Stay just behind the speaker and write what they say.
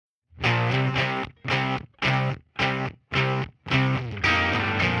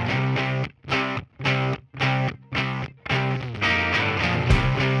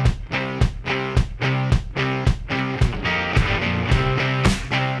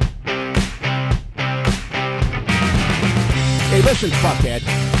Hey, listen, fuckhead.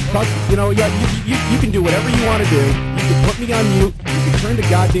 You can do whatever you want to do. You can put me on mute. You can turn the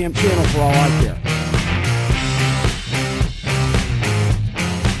goddamn channel for all I care.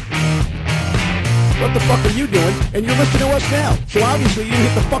 What the fuck are you doing? And you're listening to us now. So obviously you didn't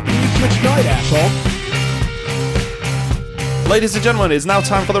hit the fucking mute switch tonight, asshole. Ladies and gentlemen, it's now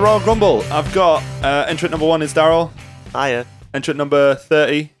time for the Royal Grumble. I've got entrant number 1 is Daryl. Hiya. Entrant number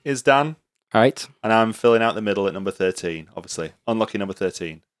 30 is Dan. All right. And I'm filling out the middle at number 13, obviously. Unlucky number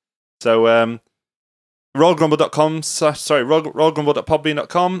 13. So,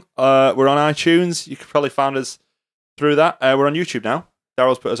 royalgrumble.podbean.com. We're on iTunes. You could probably find us through that. We're on YouTube now.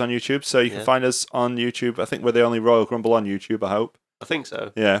 Daryl's put us on YouTube, so you can find us on YouTube. I think we're the only Royal Grumble on YouTube, I hope. I think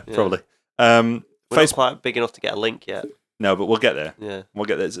so. Yeah. Probably. We're not quite big enough to get a link yet. No, but we'll get there. Yeah. We'll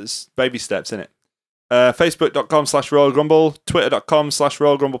get there. It's baby steps, innit? Facebook.com/Royal Grumble,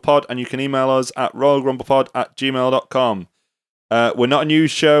 Twitter.com/Royal Grumble Pod, and you can email us at royalgrumblepod@gmail.com. We're not a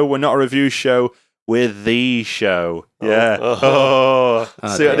news show. We're not a review show. We're the show. Yeah.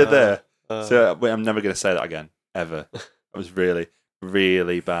 See what I did there? I'm never going to say that again, ever. That was really,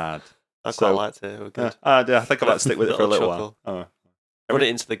 really bad. I quite liked it. It was good. I think I might stick with it for a little while. Run it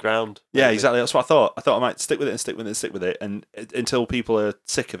into the ground. Yeah, exactly. That's what I thought. I thought I might stick with it, and until people are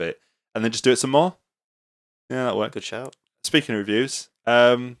sick of it, and then just do it some more. Yeah, that worked. Good shout. Speaking of reviews,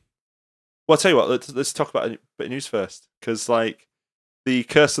 well, I'll tell you what. Let's talk about a bit of news first, because the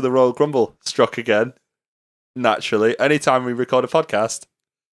curse of the Royal Grumble struck again. Naturally, anytime we record a podcast,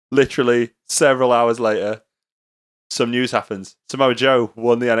 literally several hours later, some news happens. Samoa Joe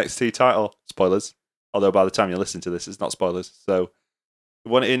won the NXT title. Spoilers. Although by the time you listen to this, it's not spoilers. So,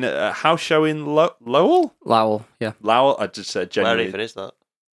 won it in a house show in Lowell? Lowell, yeah. Lowell, I just said genuinely. Where even is that?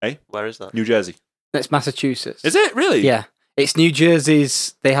 Eh? Where is that? New Jersey. It's Massachusetts. Is it? Really? Yeah. It's New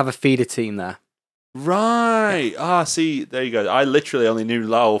Jersey's, they have a feeder team there. Right. Ah, see, there you go. I literally only knew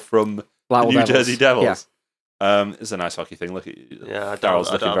Lowell from the New Jersey Devils. Yeah. It's a nice hockey thing. Look at you. Yeah,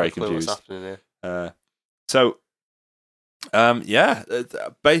 Daryl's looking very confused. What's happening here.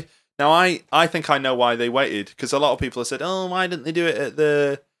 Now I think I know why they waited, because a lot of people have said, "Oh, why didn't they do it at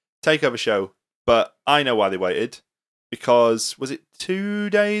the Takeover show?" But I know why they waited, because was it 2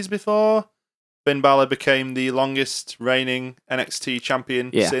 days before Finn Balor became the longest reigning NXT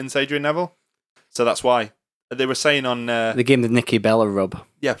champion since Adrian Neville? So that's why. They were saying on... they gave him the Nikki Bella rub.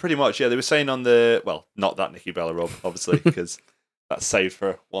 Yeah, pretty much. Yeah, they were saying on the... Well, not that Nikki Bella rub, obviously, because that's saved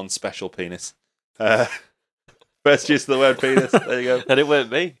for one special penis. First use of the word penis. There you go. And it weren't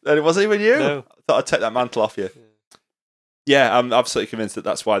me. And it wasn't even you? No. I thought I'd take that mantle off you. Yeah, I'm absolutely convinced that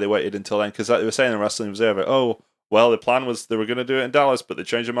that's why they waited until then, because they were saying in Wrestling Observer, the plan was they were going to do it in Dallas, but they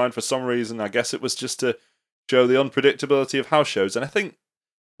changed their mind for some reason. I guess it was just to show the unpredictability of house shows. And I think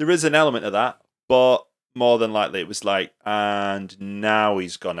there is an element of that, but more than likely it was and now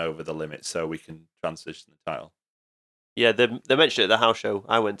he's gone over the limit, so we can transition the title. Yeah, they mentioned it at the house show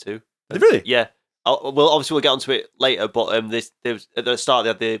I went to. Really? Yeah. Obviously we'll get onto it later, but there was, at the start they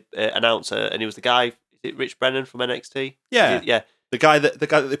had the announcer, and he was the guy, is it Rich Brennan from NXT? Yeah. Yeah. The guy that they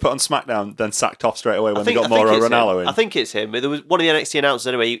put on SmackDown then sacked off straight away when they got Mauro Ranallo in. I think it's him. There was one of the NXT announcers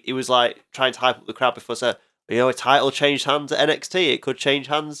anyway. He was trying to hype up the crowd before saying, a title changed hands at NXT. It could change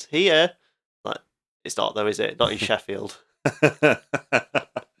hands here. It's not though, is it? Not in Sheffield. I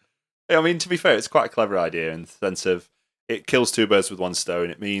mean, to be fair, it's quite a clever idea in the sense of it kills two birds with one stone.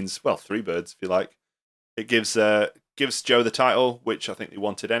 It means, well, three birds if you like. It gives Joe the title, which I think they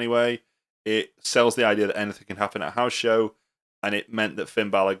wanted anyway. It sells the idea that anything can happen at a house show. And it meant that Finn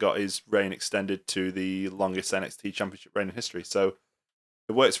Balor got his reign extended to the longest NXT Championship reign in history. So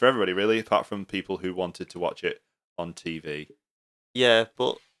it works for everybody, really, apart from people who wanted to watch it on TV. Yeah,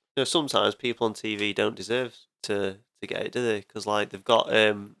 but sometimes people on TV don't deserve to get it, do they? Because they've got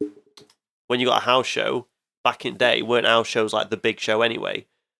when you got a house show back in the day, weren't house shows like the big show anyway?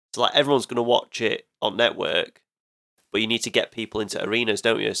 So everyone's going to watch it on network, but you need to get people into arenas,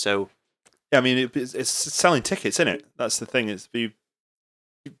 don't you? So. Yeah, I mean, it's selling tickets, isn't it? That's the thing. It's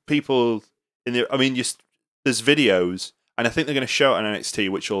people in the. I mean, there's videos, and I think they're going to show it on NXT,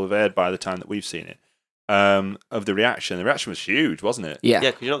 which will have aired by the time that we've seen it. Of the reaction. The reaction was huge, wasn't it? Yeah,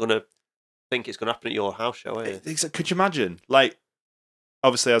 because you're not going to think it's going to happen at your house show, are you? Could you imagine?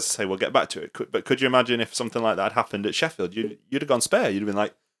 Obviously, as I say, we'll get back to it. But could you imagine if something like that happened at Sheffield? You'd have gone spare. You'd have been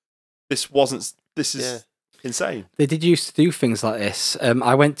like, this is insane. They did used to do things like this.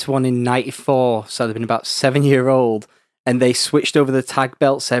 I went to one in 94, so they've been about 7-year-old, and they switched over the tag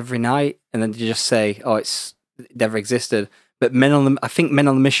belts every night, and then they just say, it never existed. But I think Men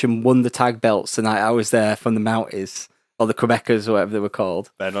on the Mission won the tag belts the night I was there from the Mounties. or the Quebecers, or whatever they were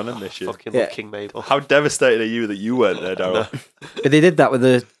called. Men on a mission. Fucking love King Mabel. How devastated are you that you weren't there, Daryl? But they did that with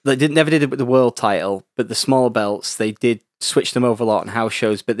never did it with the world title, but the smaller belts, they did switch them over a lot on house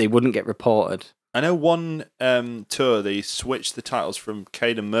shows, but they wouldn't get reported. I know one tour, they switched the titles from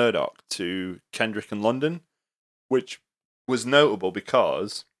Cade and Murdoch to Kendrick and London, which was notable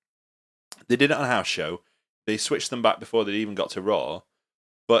because they did it on a house show. They switched them back before they even got to Raw,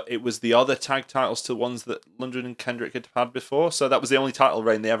 but it was the other tag titles to ones that London and Kendrick had before, so that was the only title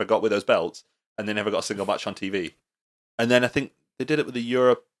reign they ever got with those belts, and they never got a single match on TV. And then I think they did it with the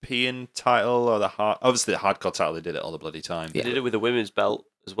European title, or obviously the hardcore title, they did it all the bloody time. They did it with the women's belt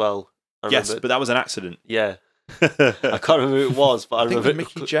as well. Yes, but that was an accident. Yeah. I can't remember who it was, but I think remember it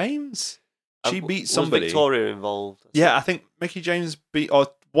was Mickey James. She beat somebody. Was Victoria involved? Yeah, I think Mickey James or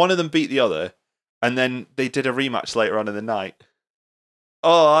one of them beat the other, and then they did a rematch later on in the night.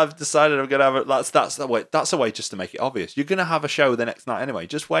 Oh, I've decided I'm gonna have it. That's the way. That's a way just to make it obvious. You're gonna have a show the next night anyway.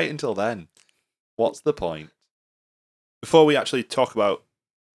 Just wait until then. What's the point? Before we actually talk about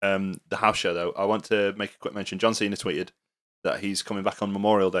the house show, though, I want to make a quick mention. John Cena tweeted that he's coming back on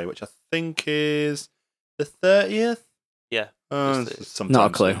Memorial Day, which I think is the 30th. Yeah. Sometime Not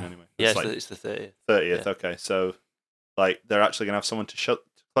a clue. soon, anyway. Yes, It's it's the 30th. 30th. Yeah. Okay, so they're actually gonna have someone to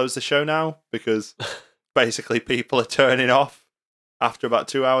close the show now because basically people are turning off after about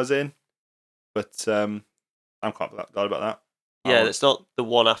 2 hours in. But I'm quite glad about that. Yeah, it's not the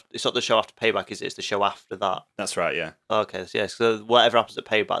one after. It's not the show after Payback, is it? It's the show after that. That's right. Yeah. Okay, so yeah. So whatever happens at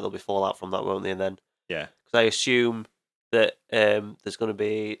Payback, there'll be fallout from that, won't they? And then Yeah. because I assume that there's going to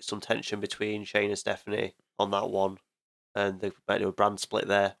be some tension between Shane and Stephanie on that one, and they might do a brand split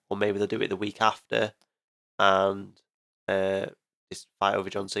there, or maybe they'll do it the week after, and just fight over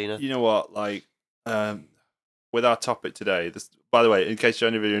John Cena. You know what? With our topic today, by the way, in case you're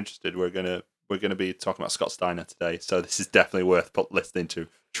any of you interested, we're gonna be talking about Scott Steiner today. So this is definitely worth listening to.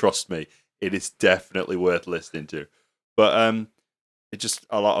 Trust me, it is definitely worth listening to. But it just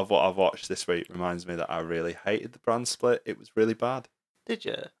a lot of what I've watched this week reminds me that I really hated the brand split. It was really bad. Did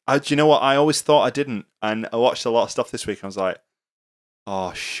you? Do you know what? I always thought I didn't, and I watched a lot of stuff this week. And I was like,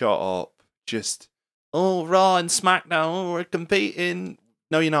 "Oh, shut up! Just Raw and SmackDown, we're competing."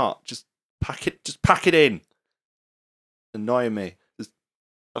 No, you're not. Just pack it in. It's annoying me.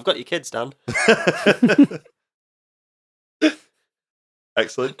 I've got your kids, Dan.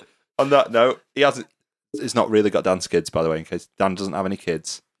 Excellent. On that note, he's not really got Dan's kids, by the way, in case Dan doesn't have any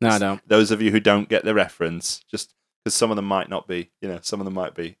kids. No, I don't. Those of you who don't get the reference, just because some of them might not be, some of them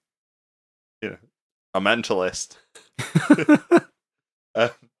might be, a mentalist.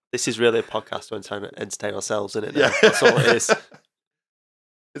 This is really a podcast to entertain ourselves, isn't it? Yeah. That's all it is.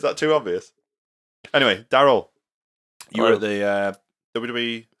 Is that too obvious? Anyway, Daryl, you were Hello. at the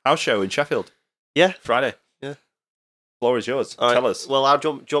WWE house show in Sheffield. Yeah. Friday. Yeah. Floor is yours. All right. Tell us. Well, do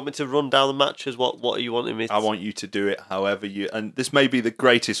you want me to run down the matches? What are you wanting me to... I want you to do it however you... And this may be the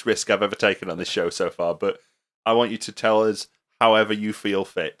greatest risk I've ever taken on this show so far, but I want you to tell us however you feel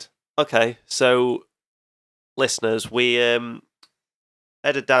fit. Okay, so listeners, we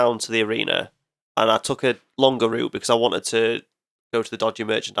headed down to the arena, and I took a longer route because I wanted to go to the dodgy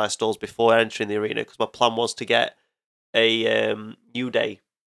merchandise stalls before entering the arena because my plan was to get a New Day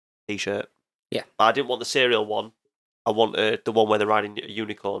t-shirt. Yeah. But I didn't want the cereal one. I wanted the one where they're riding a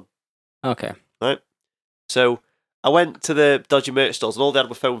unicorn. Okay. Right? So I went to the dodgy merch stores and all they had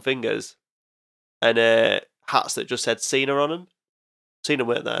were foam fingers and hats that just said Cena on them. Cena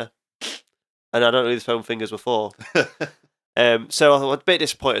weren't there. And I don't know who the foam fingers were for. So I was a bit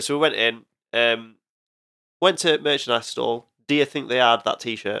disappointed. So we went in, went to merchandise store. Do you think they had that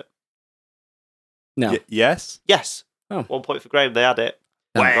t-shirt? No. Yes? Yes. Oh. 1 point for Graham. They had it.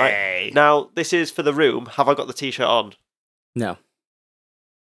 No. Right. Now, this is for the room. Have I got the t-shirt on? No.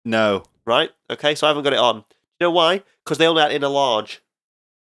 No. Right. Okay, so I haven't got it on. You know why? Because they only had it in a large.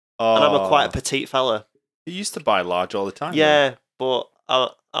 Oh. And I'm quite a petite fella. You used to buy large all the time. Yeah, but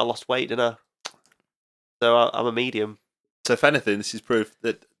I lost weight, didn't I? So I'm a medium. So if anything, this is proof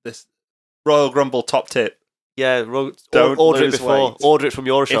that this Royal Grumble top tip. Yeah, Don't order it lose before. weight. Order it from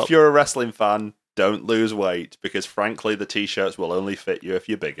your shop. If you're a wrestling fan, don't lose weight because frankly the t-shirts will only fit you if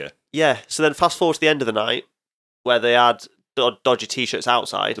you're bigger. Yeah, so then fast forward to the end of the night where they had dodgy t-shirts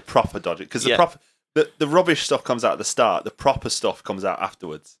outside. The proper dodgy. Because Yeah. the rubbish stuff comes out at the start, the proper stuff comes out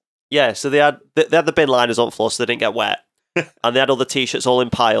afterwards. Yeah, so they had the bin liners on the floor so they didn't get wet. And they had all the t-shirts all in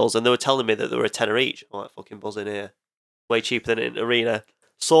piles and they were telling me that they were a tenner each. I'm like, fucking buzzing here. Way cheaper than in Arena.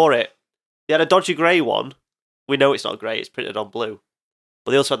 Saw it. They had a dodgy grey one. We know it's not grey, it's printed on blue.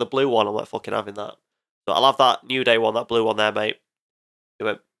 But they also had the blue one. I'm like, fucking having that. So I'll have that New Day one, that blue one there, mate. He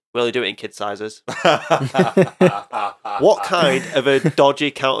went, We only do it in kid sizes. What kind of a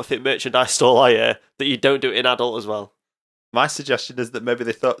dodgy counterfeit merchandise store are you that you don't do it in adult as well? My suggestion is that maybe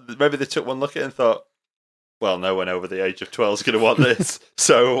they took one look at it and thought, well, no one over the age of 12 is going to want this,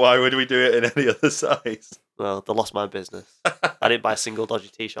 so why would we do it in any other size? Well, they lost my business. I didn't buy a single dodgy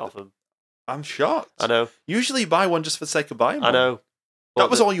t-shirt off them. I'm shocked. I know. Usually you buy one just for the sake of buying one. I know. That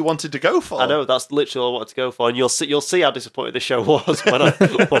was all you wanted to go for. I know. That's literally all I wanted to go for, and you'll see how disappointed the show was when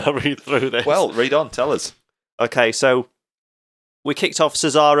I read through this. Well, read on. Tell us. Okay, so we kicked off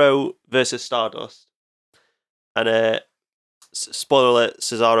Cesaro versus Stardust, and spoiler alert: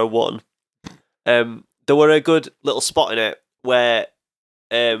 Cesaro won. There were a good little spot in it where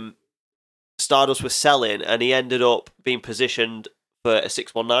Stardust was selling, and he ended up being positioned for a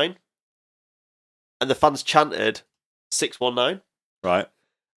 619, and the fans chanted 619. Right.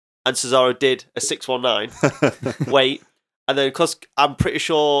 And Cesaro did a 619. Wait. And then, because I'm pretty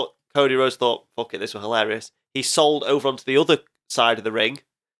sure Cody Rhodes thought, fuck it, this was hilarious. He sold over onto the other side of the ring,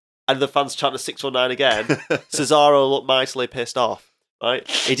 and the fans chanted 619 again. Cesaro looked mightily pissed off. Right?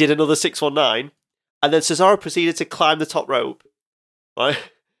 He did another 619, and then Cesaro proceeded to climb the top rope. Right?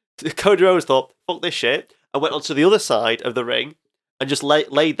 Cody Rhodes thought, fuck this shit, and went onto the other side of the ring and just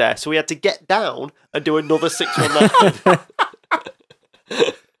laid there. So he had to get down and do another 619.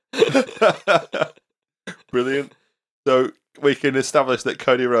 Brilliant. So we can establish that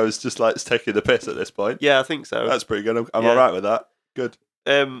Cody Rhodes just likes taking the piss at this point. Yeah, I think so. That's pretty good. I'm Yeah. all right with that. Good.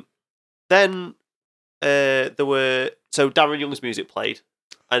 Then there were Darren Young's music played,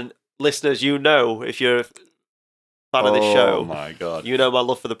 and listeners, you know, if you're a fan of this show, oh my god, you know my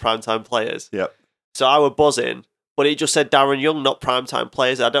love for the primetime players. Yep. So I was buzzing, but it just said Darren Young, not primetime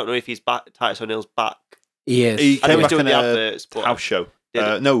players. I don't know if he's back. Titus O'Neil's back. He is. He I know came he's back doing in the a adverts, but house show. Did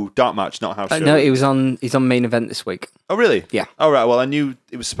he? No, dark match, not house show. No, he's on main event this week. Oh, really? Yeah. Oh, right. Well, I knew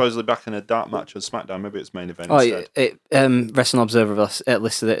it was supposedly back in a dark match on SmackDown. Maybe it's main event instead. Wrestling Observer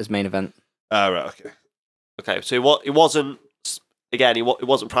listed it as main event. Oh, right. Okay. okay. So it wasn't again. It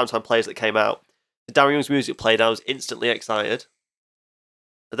wasn't primetime players that came out. Darren Young's music played. I was instantly excited.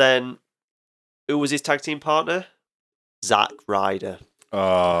 Then, who was his tag team partner? Zack Ryder.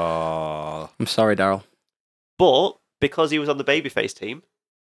 Oh. I'm sorry, Daryl. But because he was on the babyface team,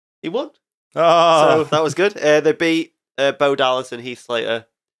 he won. Oh. So that was good. They beat Bo Dallas and Heath Slater.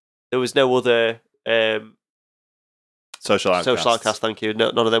 There was no other Social outcast. Thank you.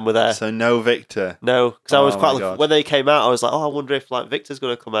 No, none of them were there. So no Victor. No, because I was Oh quite my God. when they came out. I was like, oh, I wonder if like Victor's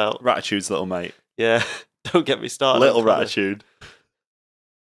going to come out. Ratitude's little mate. Yeah, don't get me started. Little Ratitude.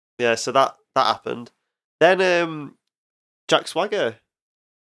 Yeah, so that happened. Then Jack Swagger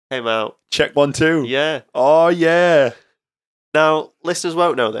came out. Check 1, 2. Yeah. Oh, yeah. Now, listeners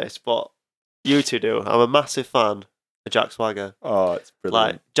won't know this, but you two do. I'm a massive fan of Jack Swagger. Oh, it's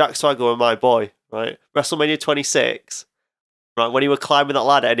brilliant. Like, Jack Swagger was my boy, right? WrestleMania 26, right? When he was climbing that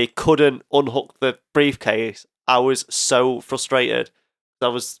ladder and he couldn't unhook the briefcase, I was so frustrated. I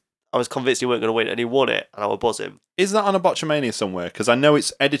was convinced he weren't going to win, and he won it, and I was buzzing. Is that on a Botchamania somewhere? Because I know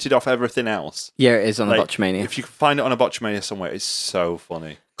it's edited off everything else. Yeah, it is on Like, a Botchamania. If you can find it on a Botchamania somewhere, it's so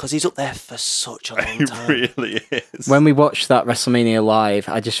funny. Because he's up there for such a long It time. really is. When we watched that WrestleMania live,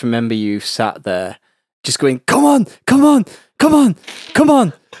 I just remember you sat there just going, come on, come on, come on, come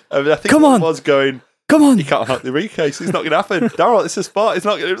on, I mean, I think Come on. was going, come on. he can't unlock the briefcase. It's not going to happen. Daryl, it's a spot. It's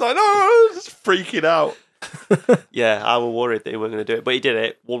not going to. He was like, no, just freaking out. Yeah, I was worried that he weren't going to do it, but he did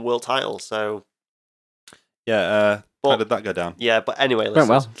it. Won world title, so Yeah, But- how did that go down? yeah. But anyway, Went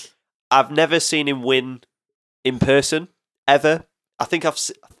well. I've never seen him win in person ever. I think I've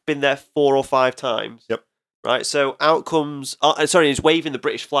been there 4 or 5 times. Yep. Right. So out comes. Oh, sorry, he's waving the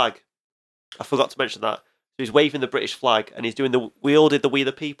British flag. I forgot to mention that. So he's waving the British flag, and he's doing the. We all did the We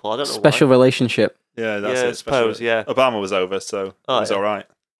the People. I don't know. Special relationship. Yeah, that's Yeah, it. I suppose, Especially- yeah. Obama was over, so Oh, it was yeah. all right.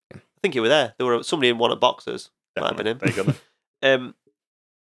 I think you were there. There were somebody in one of boxers. Might have been him. There you go.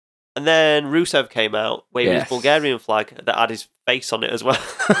 And then Rusev came out waving Yes. his Bulgarian flag that had his face on it as well.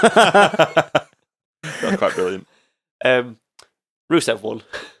 That's quite brilliant. Rusev won.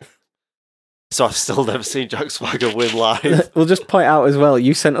 So I've still never seen Jack Swagger win live. We'll just point out as well,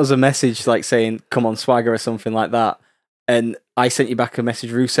 you sent us a message like saying, come on, Swagger or something like that. And I sent you back a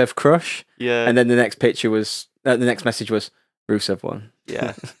message, Rusev crush. Yeah. And then the next message was, Rusev won.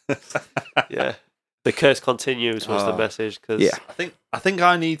 Yeah. Yeah. The curse continues was the Oh. message. Cause Yeah. I think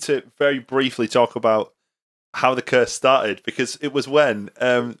I need to very briefly talk about how the curse started, because it was when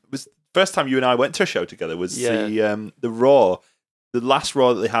it was the first time you and I went to a show together was the Raw, the last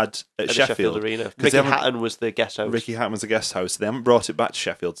Raw that they had at the Sheffield. Arena. 'Cause Ricky they haven't- Hatton was the guest host. Ricky Hatton was the guest host. They haven't brought it back to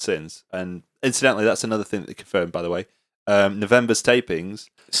Sheffield since. And incidentally, that's another thing that they confirmed, by the way. November's tapings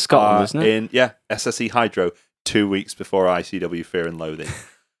Scotland, isn't it? in SSE Hydro 2 weeks before ICW Fear and Loathing.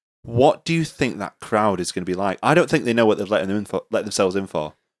 What do you think that crowd is going to be like? I don't think they know what they've let themselves in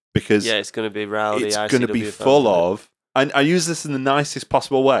for, because it's going to be rowdy. it's ICW going to be fans, full isn't it? of, and I use this in the nicest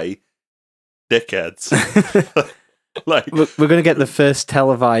possible way, dickheads. Like, We're going to get the first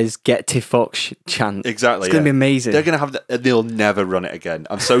televised "Get to Fuck" chant. exactly. It's going to be amazing. They're going to have that. They'll never run it again.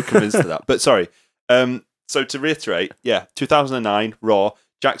 I'm so convinced of that. But sorry. So to reiterate, 2009 Raw,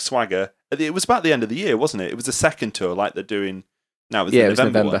 Jack Swagger. It was about the end of the year, wasn't it? It was the second tour, like they're doing now. It was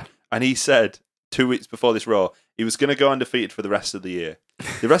November. One. And he said 2 weeks before this Raw, he was going to go undefeated for the rest of the year.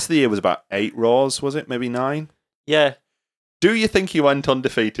 The rest of the year was about 8 Raws, was it? Maybe 9. Yeah. Do you think he went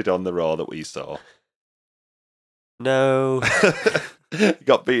undefeated on the Raw that we saw? No. He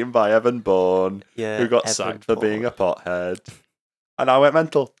got beaten by Evan Bourne, who got sacked for being a pothead. And I went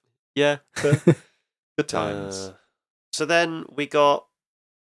mental. Yeah. Good times. So then we got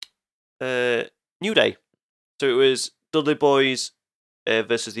New Day. So it was Dudley Boys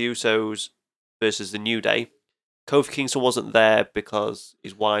versus the Usos versus the New Day. Kofi Kingston wasn't there because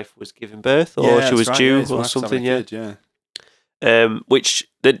his wife was giving birth, or she was due, or something. Which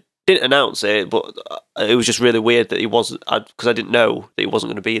they didn't announce it, but it was just really weird that he wasn't, because I didn't know that he wasn't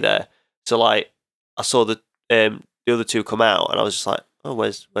going to be there. So like, I saw the other two come out, and I was just like, oh,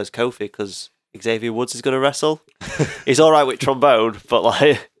 where's Kofi? Because Xavier Woods is going to wrestle. He's all right with trombone, but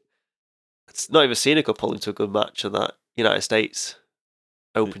like, it's not even seen a couple pull into a good match in that United States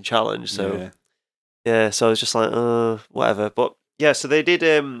Open Challenge. So so I was just like, whatever. But yeah, so they did.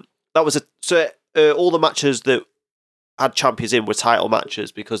 That was all the matches that had champions in were title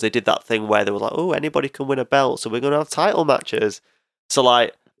matches, because they did that thing where they were like, oh, anybody can win a belt, so we're going to have title matches. So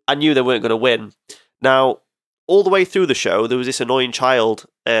like, I knew they weren't going to win. Now, all the way through the show, there was this annoying child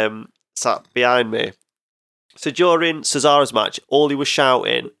sat behind me. So during Cesaro's match, all he was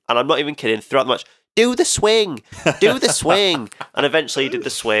shouting, and I'm not even kidding, throughout the match, do the swing, do the swing. And eventually he did the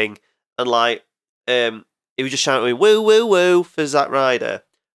swing, and like, he was just shouting, woo, woo, woo, for Zack Ryder.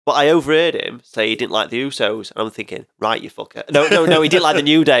 But I overheard him say he didn't like the Usos, and I'm thinking, right, you fucker. No, he didn't like the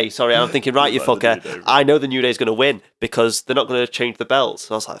New Day. Sorry, I'm thinking, right, you fucker. I know the New Day's going to win because they're not going to change the belts.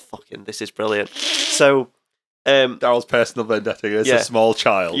 So I was like, fucking, this is brilliant. So Daryl's personal vendetta is a small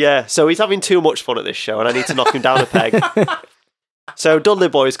child. Yeah, so he's having too much fun at this show, and I need to knock him down a peg. So Dudley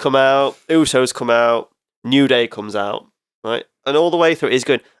Boys come out, Usos come out, New Day comes out, right? And all the way through, he's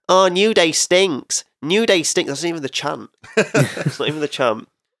going, oh, New Day stinks. New Day stinks. That's not even the chant. It's not even the chant.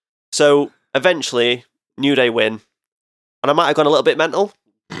 So eventually, New Day win. And I might have gone a little bit mental.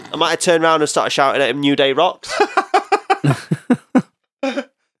 I might have turned around and started shouting at him, New Day rocks.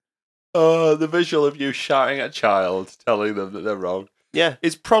 Oh, the visual of you shouting at a child, telling them that they're wrong. Yeah.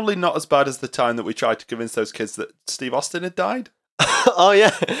 It's probably not as bad as the time that we tried to convince those kids that Steve Austin had died. Oh,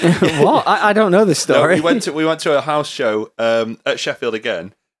 yeah. What? I don't know this story. No, we went to a house show at Sheffield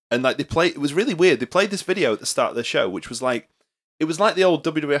again, and like it was really weird. They played this video at the start of the show, which was like, it was like the old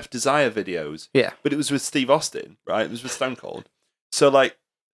WWF Desire videos. Yeah. But it was with Steve Austin, right? It was with Stone Cold. So like,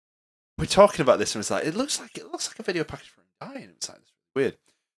 we're talking about this, and it's like, it looks like a video package for him dying. It's like, it's weird.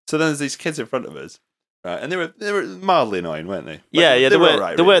 So then there's these kids in front of us, right? And they were mildly annoying, weren't they? Like, they weren't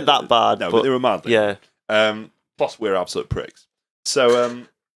right, they weren't that bad. No, but they were mildly. Yeah. Plus, we're absolute pricks. So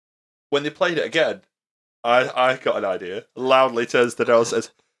when they played it again, I got an idea. Loudly turns to Daryl and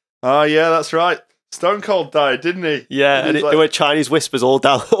says, "Oh yeah, that's right. Stone Cold died, didn't he?" Yeah, and there were Chinese whispers all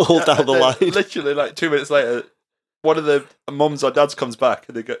down the line. Literally, like 2 minutes later, one of the mums or dads comes back,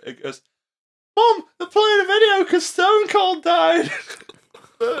 and it goes, "Mum, they're playing a video because Stone Cold died."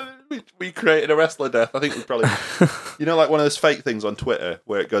 We created a wrestler death. I think we probably, like one of those fake things on Twitter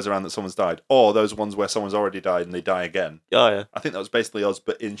where it goes around that someone's died, or those ones where someone's already died and they die again. Oh yeah, I think that was basically us,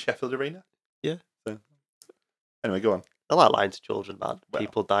 but in Sheffield Arena. Yeah. So, anyway, go on. I like lying to children about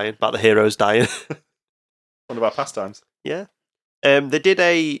people dying, about the heroes dying. One of our pastimes. Yeah. They did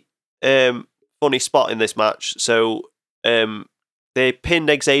a funny spot in this match. So they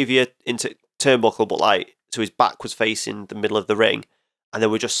pinned Xavier into turnbuckle, but so his back was facing the middle of the ring. And they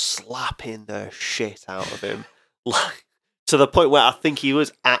were just slapping the shit out of him, to the point where I think he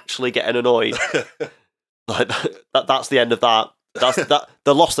was actually getting annoyed. That's the end of that.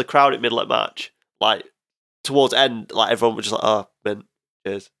 They lost the crowd at middle of the match. Like towards the end, everyone was just like, "Oh, man,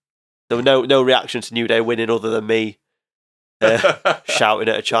 cheers." There were no reaction to New Day winning other than me shouting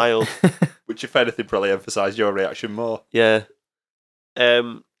at a child. Which, if anything, probably emphasised your reaction more. Yeah.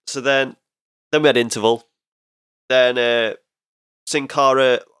 So then we had interval. Then. Sin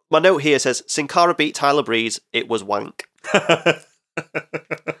Cara, my note here says, Sin Cara beat Tyler Breeze, it was wank.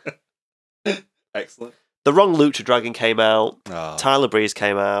 Excellent. The wrong Lucha Dragon came out. Oh. Tyler Breeze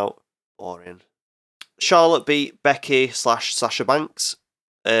came out. Boring. Charlotte beat Becky / Sasha Banks.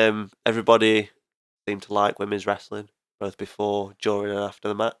 Everybody seemed to like women's wrestling, both before, during, and after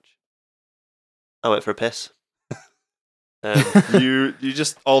the match. I went for a piss. You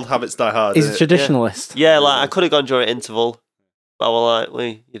just old habits die hard. He's a innit? traditionalist. Yeah, like I could have gone during interval, but I was like, well,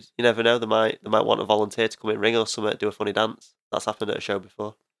 you never know. They might want a volunteer to come in ring or something, do a funny dance. That's happened at a show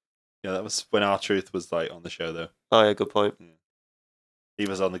before. Yeah, that was when R-Truth was like on the show though. Oh yeah, good point. He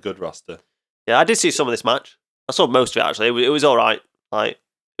was on the good roster. Yeah, I did see some of this match. I saw most of it actually. It was all right. Like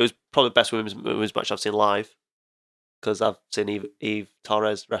it was probably the best women's match I've seen live because I've seen Eve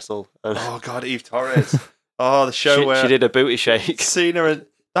Torres wrestle. And Oh God, Eve Torres. Oh, the show she, where she did a booty shake. Cena and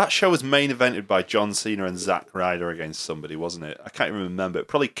that show was main evented by John Cena and Zack Ryder against somebody, wasn't it? I can't even remember.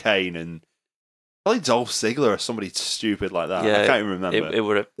 Probably Kane and probably Dolph Ziggler or somebody stupid like that. I can't even remember.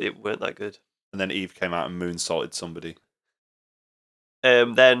 It weren't that good. And then Eve came out and moonsaulted somebody.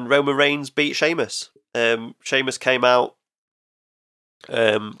 Then Roman Reigns beat Sheamus. Sheamus came out,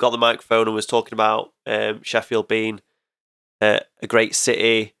 got the microphone and was talking about Sheffield being a great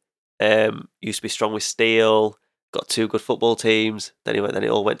city. Used to be strong with steel. Got 2 good football teams. Then it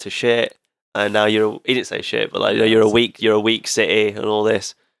all went to shit. And now he didn't say shit, but like you're a weak city and all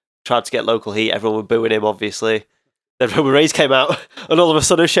this. Tried to get local heat. Everyone was booing him, obviously. Then Roman Reigns came out, and all of a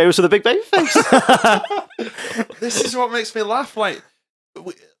sudden Sheamus with a big baby face. This is what makes me laugh. Like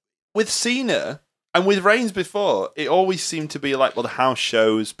with Cena and with Reigns before, it always seemed to be like, well, the house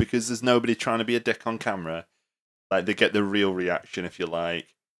shows because there's nobody trying to be a dick on camera. Like they get the real reaction, if you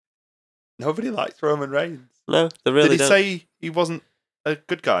like. Nobody likes Roman Reigns. No, they really Did he don't. say he wasn't a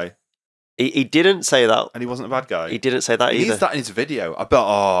good guy He didn't say that. and he wasn't a bad guy? He didn't say that He either. needs that in his video. I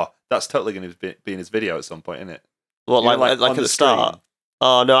bet. That's totally going to be in his video at some point, isn't it? What, You know, like on at the screen. start?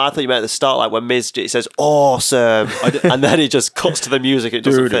 Oh no, I thought you meant at the start, like when Miz it says awesome, and then he just cuts to the music. It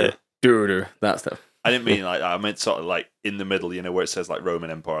doesn't fit. That stuff. I didn't mean like that. I meant sort of like in the middle, where it says like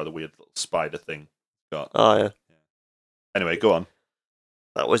Roman Empire, the weird little spider thing. Got. Oh yeah, Anyway, go on.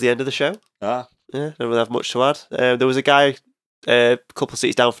 that was the end of the show. Ah, Yeah, don't really have much to add. There was a guy a couple of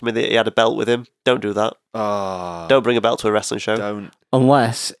seats down from me that he had a belt with him. Don't do that. Don't bring a belt to a wrestling show. Don't.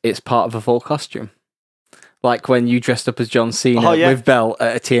 Unless it's part of a full costume. Like when you dressed up as John Cena Oh, yeah. with belt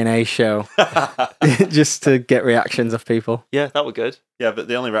at a TNA show, just to get reactions of people. Yeah, that was good. Yeah, but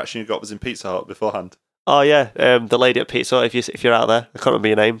the only reaction you got was in Pizza Hut beforehand. Oh yeah, the lady at Pizza Hut, if you're out there, I can't remember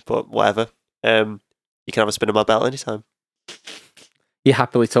your name, but whatever. You can have a spin of my belt anytime. You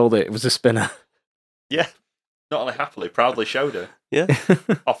happily told it was a spinner. Yeah. Not only happily, proudly showed her. Yeah.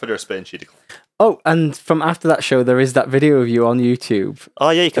 Offered her a spin, she declined. Oh, and from after that show, there is that video of you on YouTube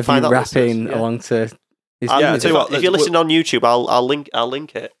Oh yeah, you can of find you that rapping listeners, yeah. along to his Yeah, I music. tell you what, if you're listening on YouTube, I'll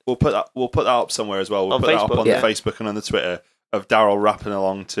link it. We'll put that up somewhere as well. We'll On put that up Facebook? on Yeah. the Facebook and on the Twitter of Daryl rapping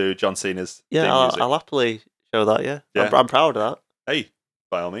along to John Cena's Yeah, theme music. I'll happily show that. Yeah, Yeah. I'm proud of that. Hey,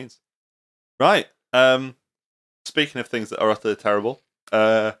 by all means. Right. Speaking of things that are utterly terrible,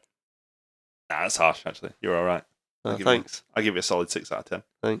 that's harsh. Actually, you're all right. Oh, give thanks. I'll give you a solid 6 out of 10.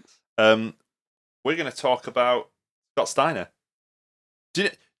 Thanks. We're going to talk about Scott Steiner.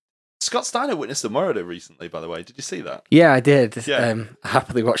 Scott Steiner witnessed the murder recently, by the way. Did you see that? Yeah, I did. Yeah. I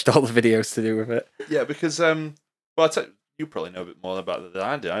happily watched all the videos to do with it. Yeah, because you probably know a bit more about it than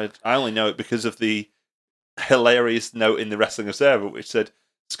I do. I only know it because of the hilarious note in the Wrestling Observer which said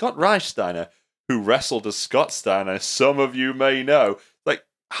Scott Reichsteiner, who wrestled as Scott Steiner, some of you may know. Like,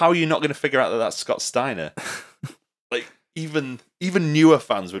 how are you not going to figure out that that's Scott Steiner? Like, even newer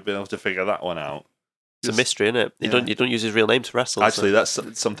fans would be able to figure that one out. It's a mystery, isn't it? You Yeah. don't use his real name to wrestle. Actually, so.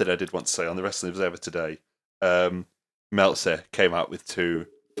 that's something I did want to say on the Wrestling Observer today. Meltzer came out with 2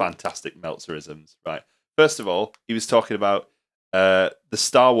 fantastic Meltzerisms. Right, first of all, he was talking about the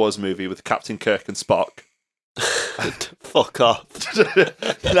Star Wars movie with Captain Kirk and Spock. Fuck off.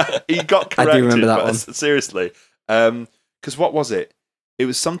 No, he got corrected. I do remember that but one. Seriously, because what was it? It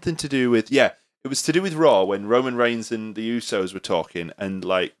was something to do with It was to do with Raw when Roman Reigns and the Usos were talking, and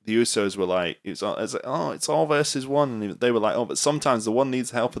like the Usos were like, it's all versus one, and they were like, oh, but sometimes the one needs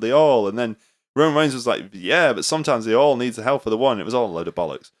the help of the all, and then Roman Reigns was like, yeah, but sometimes the all needs the help of the one. It was all a load of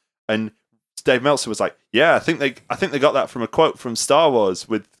bollocks, and Dave Meltzer was like, yeah, I think they got that from a quote from Star Wars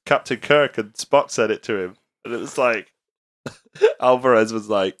with Captain Kirk, and Spock said it to him, and it was like Alvarez was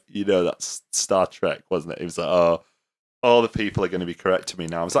like, that's Star Trek, wasn't it? He was like, oh. All the people are going to be correcting me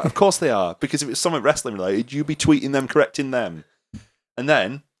now. I was like, of course they are, because if it's something wrestling related, you'd be tweeting them, correcting them. And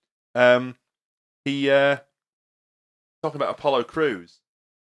then he talking about Apollo Crews,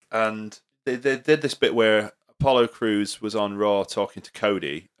 and they did this bit where Apollo Crews was on Raw talking to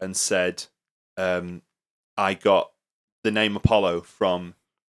Cody and said, I got the name Apollo from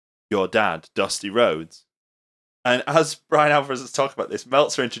your dad, Dusty Rhodes. And as Brian Alvarez is talking about this,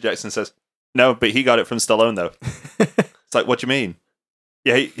 Meltzer interjects and says, no, but he got it from Stallone, though. It's like, what do you mean?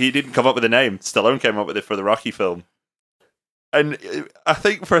 Yeah, he didn't come up with the name. Stallone came up with it for the Rocky film. And I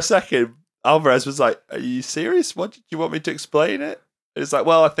think for a second, Alvarez was like, are you serious? What did you want me to explain it? And it's like,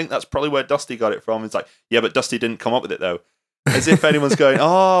 well, I think that's probably where Dusty got it from. It's like, yeah, but Dusty didn't come up with it, though. As if anyone's going,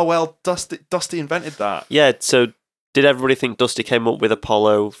 oh, well, Dusty invented that. Yeah, so did everybody think Dusty came up with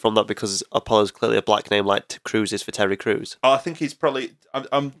Apollo from that because Apollo's clearly a black name like Cruz is for Terry Crews? Oh, I think he's probably...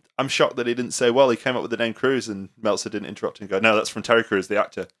 I'm shocked that he didn't say, well, he came up with the name Crews, and Meltzer didn't interrupt and go, no, that's from Terry Crews, the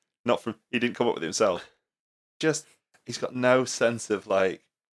actor. Not from... He didn't come up with it himself. Just... He's got no sense of, like...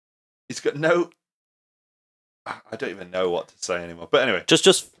 He's got no... I don't even know what to say anymore. But anyway. Just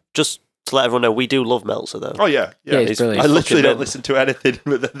to let everyone know, we do love Meltzer, though. Oh, yeah. He's brilliant. I literally don't listen to anything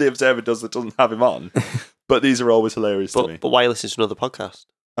that The Observer does that doesn't have him on. But these are always hilarious to me. But why are you listening to another podcast?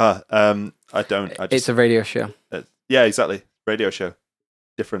 I don't. It's a radio show. Yeah, exactly. Radio show.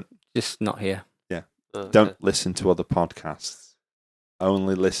 Different. Just not here. Yeah. Okay. Don't listen to other podcasts.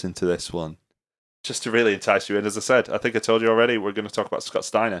 Only listen to this one. Just to really entice you in. As I said, I think I told you already, we're going to talk about Scott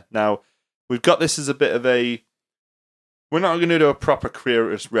Steiner. Now, we've got this as a bit of a... We're not going to do a proper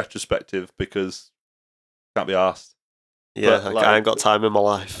career retrospective because can't be asked. Yeah, But, like, I ain't got time in my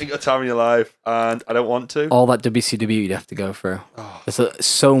life. You got time in your life, and I don't want to. All that WCW you'd have to go through. Oh, There's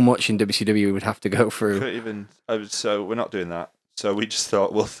so much in WCW we would have to go through. couldn't even. So we're not doing that. So we just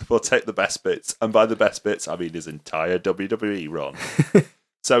thought we'll take the best bits, and by the best bits, I mean his entire WWE run.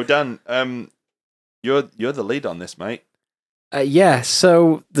 So Dan, you're the lead on this, mate. Yeah,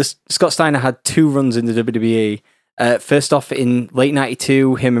 so Scott Steiner had 2 runs in the WWE. First off, in late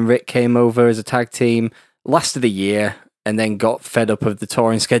 92, him and Rick came over as a tag team, lasted a year, and then got fed up of the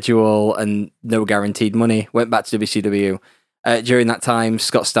touring schedule and no guaranteed money, went back to WCW. During that time,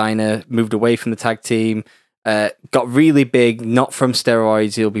 Scott Steiner moved away from the tag team, got really big, not from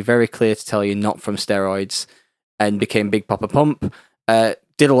steroids, he'll be very clear to tell you, not from steroids, and became Big Papa Pump.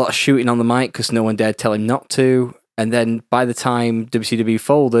 Did a lot of shooting on the mic because no one dared tell him not to, and then by the time WCW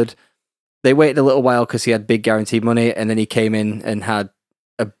folded, they waited a little while because he had big guaranteed money, and then he came in and had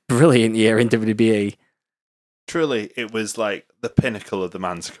a brilliant year in WWE. Truly, it was like the pinnacle of the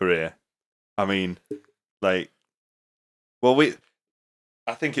man's career. I mean, like, well,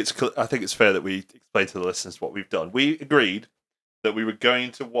 I think it's fair that we explain to the listeners what we've done. We agreed that we were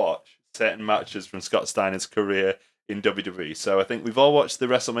going to watch certain matches from Scott Steiner's career in WWE. So I think we've all watched the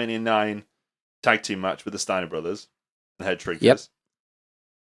WrestleMania 9 tag team match with the Steiner brothers and Head Shrinkers. Yep.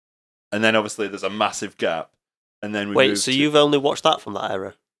 And then obviously there's a massive gap. And then Wait, so you've only watched that from that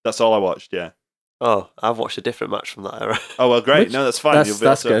era? That's all I watched, yeah. Oh, I've watched a different match from that era. Oh, well, great. Which- No, that's fine. That's You'll be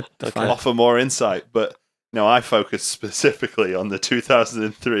able good. to That's fine. offer more insight. But no, I focused specifically on the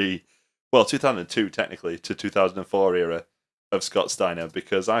 2002 technically, to 2004 era of Scott Steiner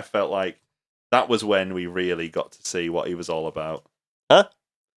because I felt like that was when we really got to see what he was all about. Huh?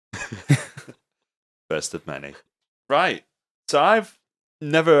 First of many. Right. So I've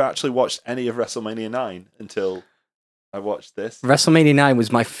never actually watched any of WrestleMania 9 until I watched this. WrestleMania 9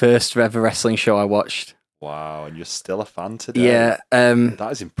 was my first ever wrestling show I watched. Wow, and you're still a fan today. Yeah.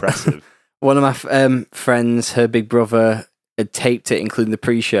 That is impressive. One of my friends, her big brother, had taped it, including the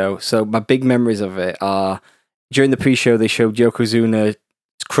pre-show. So my big memories of it are, during the pre-show, they showed Yokozuna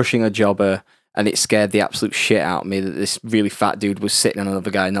crushing a jobber, and it scared the absolute shit out of me that this really fat dude was sitting on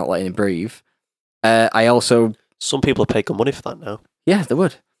another guy, not letting him breathe. I also... Some people pay good money for that now. Yeah, they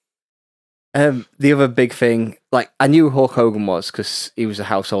would. The other big thing, like, I knew who Hulk Hogan was because he was a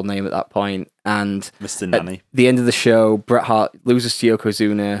household name at that point, and Mr. Nanny. at the end of the show, Bret Hart loses to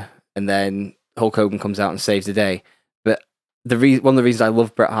Yokozuna, and then Hulk Hogan comes out and saves the day. But one of the reasons I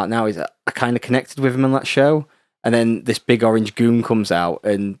love Bret Hart now is that I kind of connected with him on that show, and then this big orange goon comes out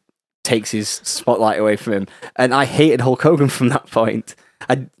and takes his spotlight away from him, and I hated Hulk Hogan from that point.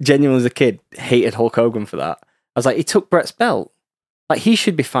 I genuinely, as a kid, hated Hulk Hogan for that. I was like, he took Bret's belt. Like, he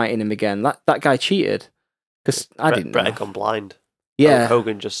should be fighting him again. That guy cheated. Because I didn't Bret know. had gone blind. Yeah. Hulk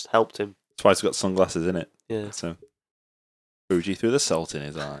Hogan just helped him. That's why he's got sunglasses in it. Yeah. So Fuji threw the salt in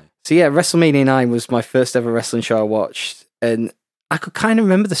his eye. So yeah, WrestleMania 9 was my first ever wrestling show I watched. And I could kind of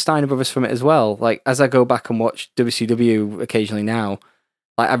remember the Steiner brothers from it as well. Like, as I go back and watch WCW occasionally now,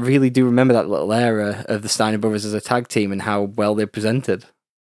 like, I really do remember that little era of the Steiner brothers as a tag team and how well they presented.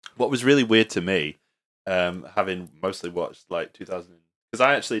 What was really weird to me, having mostly watched like 2000, because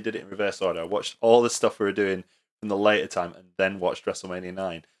I actually did it in reverse order. I watched all the stuff we were doing from the later time and then watched WrestleMania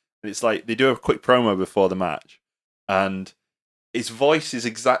 9. And it's like they do a quick promo before the match, and his voice is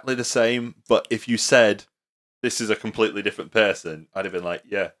exactly the same. But if you said this is a completely different person, I'd have been like,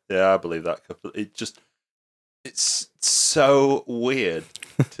 yeah, I believe that. It's so weird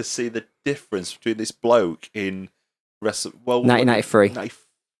to see the difference between this bloke in 1993.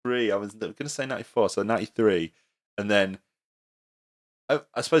 93. I was going to say 94, so 93, and then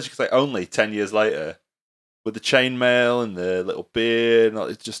I suppose you could say only 10 years later, with the chainmail and the little beard, and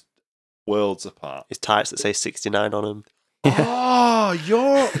it's just worlds apart. His tights that say 69 on them. Oh,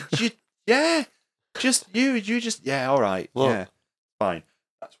 yeah. Yeah, all right. What? Yeah, fine.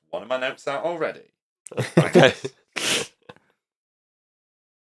 That's one of my notes out already. Okay.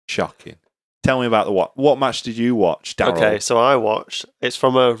 Shocking. Tell me about what match did you watch, Daryl? Okay, so I watched. It's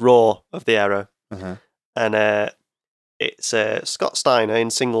from a Raw of the era, Uh-huh. and it's Scott Steiner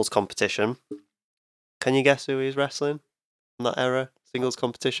in singles competition. Can you guess who he's wrestling from that era? Singles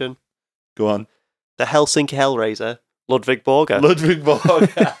competition. Go on. The Helsinki Hellraiser, Ludwig Borger. Ludwig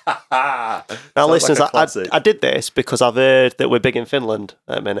Borger. Now, Sounds listeners, like a classic. I did this because I've heard that we're big in Finland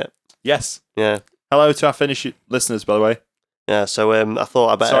at the minute. Yes. Yeah. Hello to our Finnish listeners, by the way. Yeah, so I thought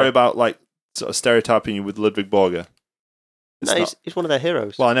I better... Sorry about sort of stereotyping you with Ludwig Borger. No, he's one of their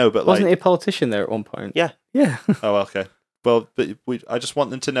heroes. Well, I know, but Wasn't he a politician there at one point? Yeah. Yeah. Oh, okay. Well, but I just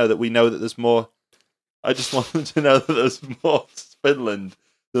want them to know that we know that there's more. I just want them to know that there's more Finland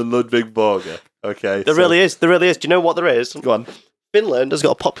than Ludwig Borger. Okay. There really is. Do you know what there is? Go on. Finland has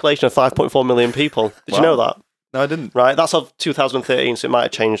got a population of 5.4 million people. Did you know that? No, I didn't. Right, that's of 2013, so it might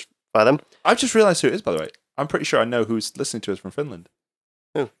have changed by then. I've just realised who it is, by the way. I'm pretty sure I know who's listening to us from Finland.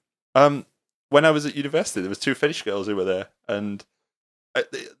 Who? When I was at university, there was 2 Finnish girls who were there, and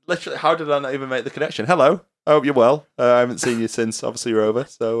literally, how did I not even make the connection? Hello, I hope you're well. I haven't seen you since obviously you're over.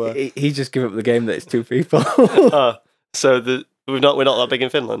 So He just gave up the game that it's 2 people. So we're not that big in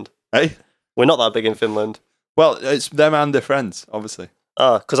Finland. hey, We're not that big in Finland. well, it's them and their friends, obviously.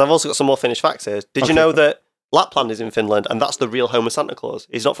 Because I've also got some more Finnish facts here. Did you Okay. know that Lapland is in Finland, and that's the real home of Santa Claus?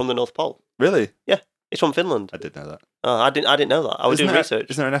 He's not from the North Pole. Really? He's from Finland. I did know that. I didn't know that. I was doing research.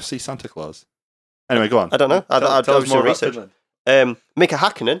 Isn't there an FC Santa Claus? Anyway, go on. I don't know. I Tell was us more doing about research. Finland. Mika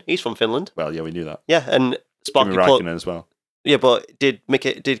Hakkinen, he's from Finland. Well, yeah, we knew that. Yeah, and Sparky Kimi Plug. Räikkönen as well. Yeah, but did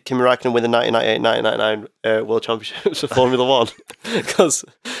Kimi Räikkönen win the 1998-1999 World Championships of Formula One? Because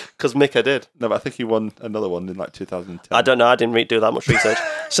Mika did. No, but I think he won another one in 2010. I don't know. I didn't do that much research.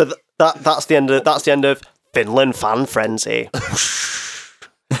 So that's the end of Finland fan frenzy.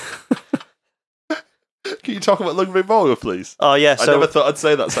 Can you talk about Ludwig Borger, please? Oh yeah. I So never thought I'd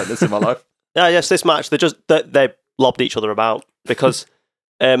say that sentence in my life. yeah, yes. This match they lobbed each other about because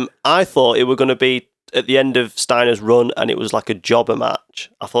I thought it were going to be at the end of Steiner's run and it was like a jobber match.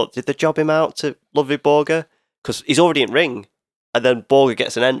 I thought, did they job him out to Ludwig Borger? Because he's already in ring, and then Borger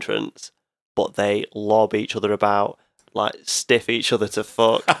gets an entrance, but they lob each other about, like stiff each other to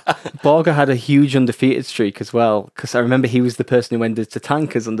fuck. Borger had a huge undefeated streak as well, because I remember he was the person who ended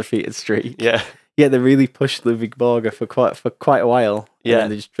Tatanka's undefeated streak. Yeah. Yeah, they really pushed Ludwig Borger for quite a while. Yeah. And then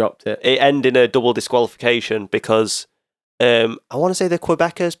they just dropped it. It ended in a double disqualification because I want to say they're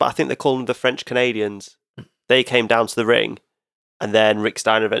Quebecers, but I think they call them the French Canadians. They came down to the ring, and then Rick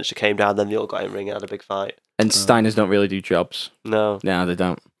Steiner eventually came down. Then they all got in ring and had a big fight. And Steiners don't really do jobs. No. No, they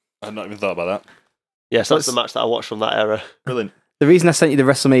don't. I've not even thought about that. Yes, that's the match that I watched from that era. Brilliant. The reason I sent you the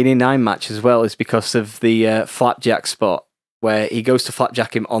WrestleMania 9 match as well is because of the flapjack spot where he goes to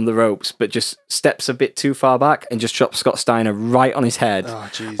flapjack him on the ropes, but just steps a bit too far back and just drops Scott Steiner right on his head Oh,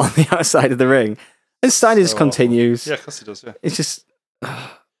 jeez. on the outside of the ring. And Steiner just continues. Yeah, of course he does, yeah. It's just...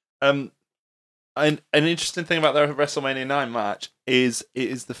 An interesting thing about the WrestleMania 9 match is it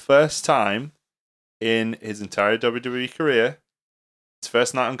is the first time in his entire WWE career, his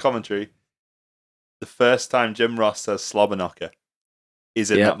first night on commentary, the first time Jim Ross says slobber knocker is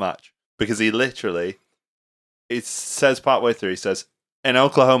in that match. Because he literally, it says partway through, he says, in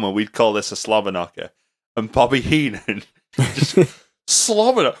Oklahoma, we'd call this a slobber knocker. And Bobby Heenan just...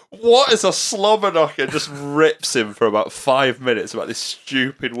 Slobber knocker? What is a slobber knocker? Just rips him for about 5 minutes about this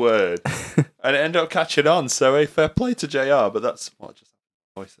stupid word. And it ended up catching on, so fair play to JR, but that's what just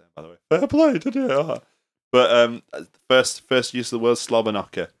voice there, by the way. Fair play to JR. But first use of the word slobber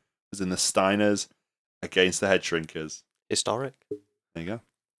knocker was in the Steiners against the Head Shrinkers. Historic. There you go.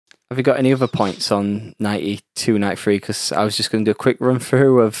 Have you got any other points on 92, 93? Because I was just going to do a quick run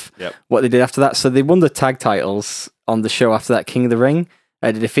through of what they did after that. So they won the tag titles on the show after that, King of the Ring.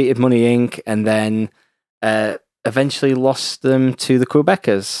 They defeated Money Inc. and then eventually lost them to the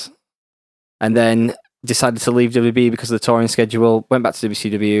Quebecers. And then decided to leave WB because of the touring schedule, went back to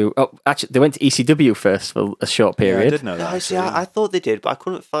WCW. Oh, actually, they went to ECW first for a short period. Yeah, I did know that. No, see, I thought they did, but I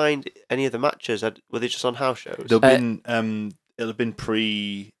couldn't find any of the matches. Were they just on house shows? It'll have been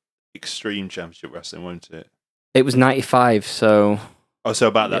pre-Extreme Championship Wrestling, won't it? It was 95, so... Oh, so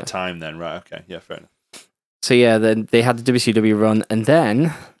about that time then, right? Okay, yeah, fair enough. So yeah, then they had the WCW run, and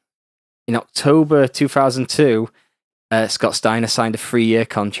then in October 2002, Scott Steiner signed a 3-year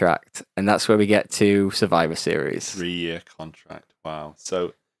contract, and that's where we get to Survivor Series. 3-year contract. Wow.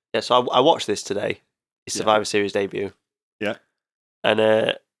 So Yeah, so I watched this today. His Survivor Series debut. Yeah. And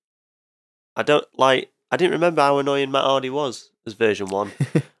I didn't remember how annoying Matt Hardy was as version 1.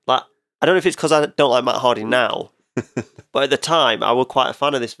 Like, I don't know if it's because I don't like Matt Hardy now, but at the time I was quite a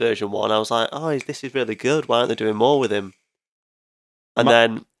fan of this version 1. I was like, oh, this is really good. Why aren't they doing more with him? And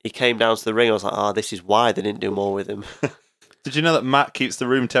then he came down to the ring. I was like, oh, this is why they didn't do more with him. did you know that Matt keeps the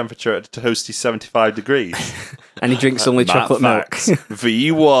room temperature at a toasty 75 degrees? And he drinks only chocolate milk.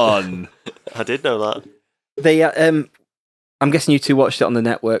 V1. I did know that. They, I'm guessing you two watched it on the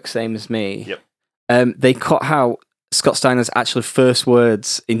network, same as me. Yep. They cut out Scott Steiner's actual first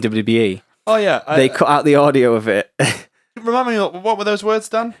words in WWE. Oh, yeah. They cut out the audio of it. Remind me, what were those words,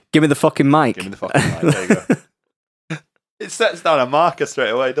 Dan? Give me the fucking mic. Give me the fucking mic. There you go. It sets down a marker straight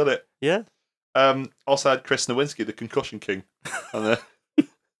away, doesn't it? Yeah. Also had Chris Nowinski, the concussion king. On there.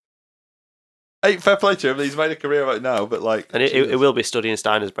 Hey, fair play to him. He's made a career right now, but like... And it will be studying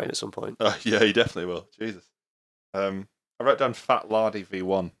Steiner's brain at some point. Yeah, he definitely will. Jesus. I wrote down Fat Lardy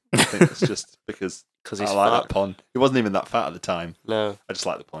V1. I think it's just because he's I like fat. that pun. He wasn't even that fat at the time. No. I just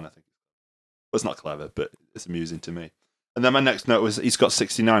like the pun, I think. Well, it's not clever, but it's amusing to me. And then my next note was he's got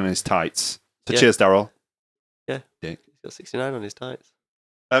 69 on his tights. So cheers, Daryl. Yeah. Dick. He's got 69 on his tights.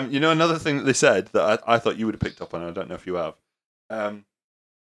 You know, another thing that they said that I thought you would have picked up on, I don't know if you have.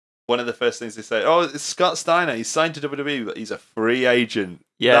 One of the first things they say, oh, it's Scott Steiner. He's signed to WWE, but he's a free agent.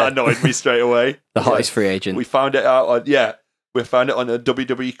 Yeah. That annoyed me straight away. The hottest free agent. We found it out on, we found it on a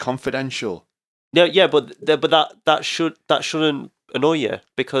WWE Confidential. No, yeah, but that shouldn't annoy you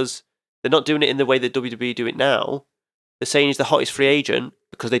because they're not doing it in the way that WWE do it now. They're saying he's the hottest free agent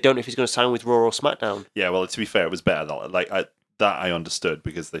because they don't know if he's going to sign with Raw or SmackDown. Yeah, well, to be fair, it was better that I understood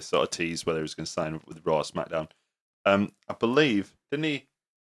because they sort of teased whether he was going to sign with Raw or SmackDown. I believe, didn't he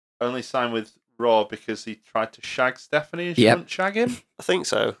only sign with Raw because he tried to shag Stephanie and she wouldn't shag him? I think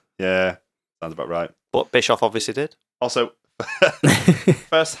so. Yeah, sounds about right. But Bischoff obviously did. Also,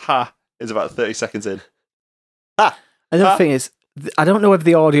 first ha is about 30 seconds in. Another thing is, I don't know if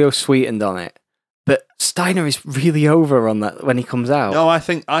the audio sweetened on it, but Steiner is really over on that when he comes out. No, I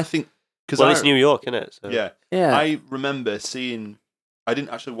think because it's New York, isn't it? So. Yeah. I remember seeing. I didn't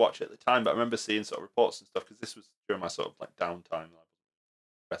actually watch it at the time, but I remember seeing sort of reports and stuff because this was during my sort of like downtime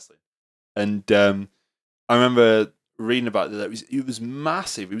wrestling, and I remember reading about that. It was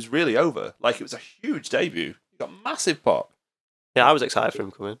massive. It was really over. Like it was a huge debut. He got massive pop. Yeah, I was excited for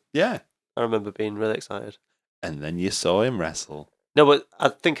him coming. Yeah, I remember being really excited. And then you saw him wrestle. No, but I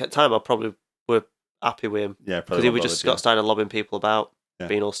think at the time I probably were happy with him. Yeah, because he was just Scott Steiner lobbing people about,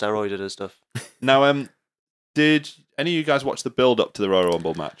 being all steroided and stuff. Now, did any of you guys watch the build-up to the Royal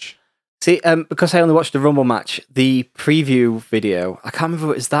Rumble match? See, because I only watched the Rumble match, the preview video, I can't remember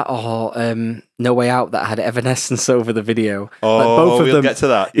if it was that or No Way Out that had Evanescence over the video. Oh, like, both of we'll them, get to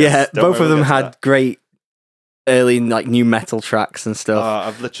that. Yes, both of them had great early like new metal tracks and stuff.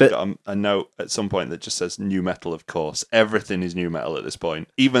 I've literally got a note at some point that just says new metal, of course. Everything is new metal at this point,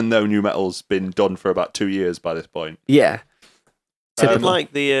 even though new metal's been done for about 2 years by this point. Yeah. I did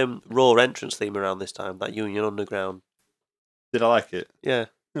like the Raw entrance theme around this time, that Union Underground. Did I like it? Yeah.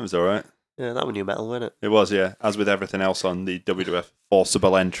 It was alright. Yeah, that was new metal, wasn't it? It was, yeah. As with everything else on the WWF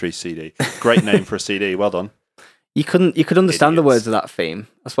Forcible Entry CD. Great name for a CD, well done. You could understand the words of that theme.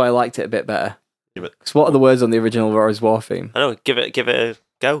 That's why I liked it a bit better. Yeah, because what are the words on the original Roy's War theme? I know. Give it a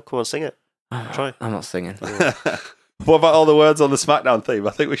go. Come on, sing it. Try. I'm not singing. What about all the words on the SmackDown theme?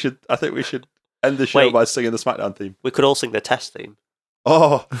 I think we should end the show by singing the SmackDown theme. We could all sing the Test theme.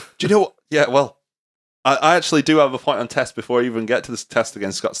 Oh, do you know what? Yeah, well, I actually do have a point on Test before I even get to this Test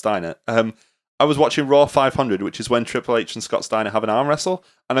against Scott Steiner. I was watching Raw 500, which is when Triple H and Scott Steiner have an arm wrestle,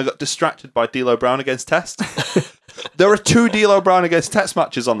 and I got distracted by D'Lo Brown against Test. There are 2 D'Lo Brown against Test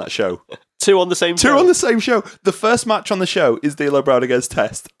matches on that show. 2 on the same show? 2 on the same show. The first match on the show is D'Lo Brown against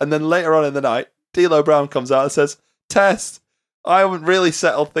Test, and then later on in the night, D'Lo Brown comes out and says, Test, I haven't really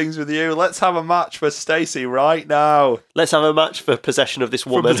settled things with you. Let's have a match for Stacey right now. Let's have a match for possession of this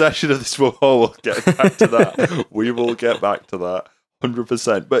woman. For possession of this woman. Oh, we'll get back to that. We will get back to that.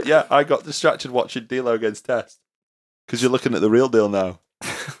 100%. But yeah, I got distracted watching D'Lo against Test. Because you're looking at the real deal now.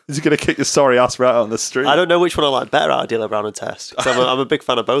 Is he going to kick your sorry ass right out on the street? I don't know which one I like better out of D'Lo Brown and Test. Because I'm a big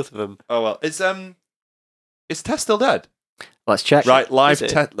fan of both of them. Oh, well. Is Test still dead? Let's check. Right, live Is it?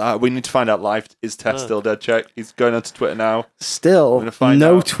 test. We need to find out live. Is Test still dead? Check. He's going onto Twitter now. Still, gonna find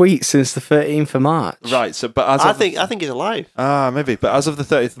no out. tweets since the 13th of March. Right. So, but as I of think he's alive. maybe. But as of the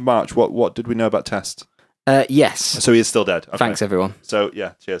 30th of March, what did we know about Test? Yes. So he is still dead. Okay. Thanks, everyone. So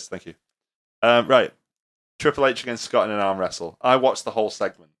yeah, cheers. Thank you. Right. Triple H against Scott in an arm wrestle. I watched the whole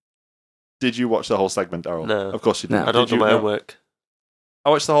segment. Did you watch the whole segment, Daryl? No. Of course you did. No. I don't Did do you? my No. homework. I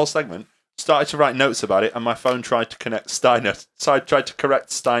watched the whole segment. Started to write notes about it, and my phone tried to connect Steiner. So I tried to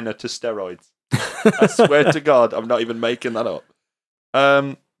correct Steiner to steroids. I swear to God, I'm not even making that up.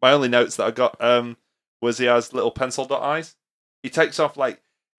 My only notes that I got was he has little pencil dot eyes. He takes off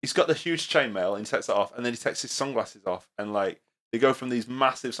he's got the huge chainmail and he takes it off, and then he takes his sunglasses off, and they go from these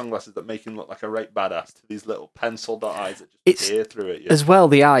massive sunglasses that make him look like a rape badass to these little pencil dot eyes that just peer through at you. As well,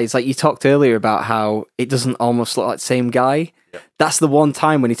 the eyes, like you talked earlier about how it doesn't almost look like the same guy. Yep. That's the one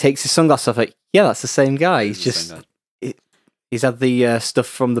time when he takes his sunglasses off, like, yeah, that's the same guy. He's It's the just, same he's had the stuff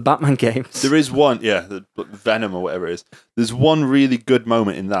from the Batman games. There is one, the Venom or whatever it is. There's one really good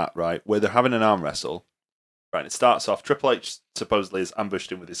moment in that, right, where they're having an arm wrestle. Right, it starts off. Triple H supposedly is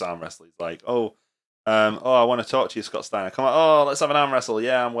ambushed him with this arm wrestle. He's like, I want to talk to you, Scott Steiner. Come on, let's have an arm wrestle.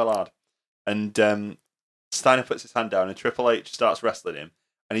 Yeah, I'm well hard. And Steiner puts his hand down, and Triple H starts wrestling him,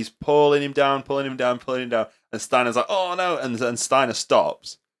 and he's pulling him down. And Steiner's like, oh no, and Steiner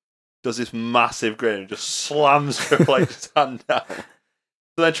stops, does this massive grin, and just slams Triple H's hand down.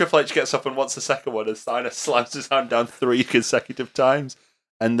 So then Triple H gets up and wants the second one, and Steiner slams his hand down 3 consecutive times.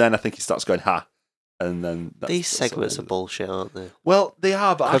 And then I think he starts going, ha. And then These segments are bullshit, aren't they? Well, they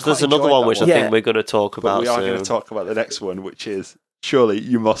are, but Because there's another one which I Yeah. think we're going to talk but about we are soon. going to talk about the next one, which is, surely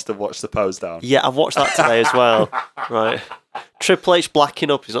you must have watched the pose down. Yeah, I've watched that today as well. Right. Triple H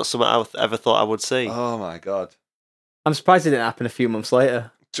blacking up is not something I ever thought I would see. Oh my God. I'm surprised it didn't happen a few months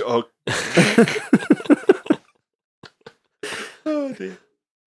later. Oh, oh dear.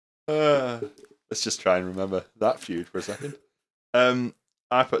 Let's just try and remember that feud for a second.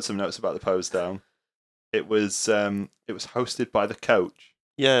 I put some notes about the pose down. It was hosted by the coach,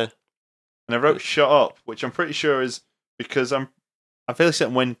 Yeah. and I wrote "shut up," which I'm pretty sure is because I'm fairly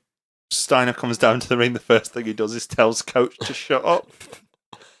certain when Steiner comes down to the ring, the first thing he does is tells coach to shut up.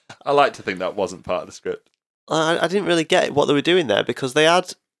 I like to think that wasn't part of the script. I didn't really get what they were doing there because they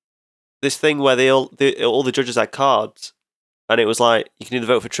had this thing where all the judges had cards, and it was like you can either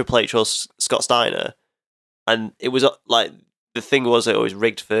vote for Triple H or Scott Steiner, and it was like the thing was it was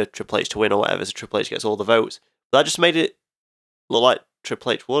rigged for Triple H to win or whatever, so Triple H gets all the votes. But that just made it look like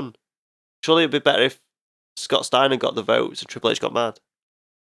Triple H won. Surely it'd be better if Scott Steiner got the votes and Triple H got mad.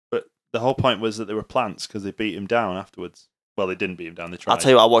 But the whole point was that they were plants because they beat him down afterwards. Well, they didn't beat him down. They tried. I'll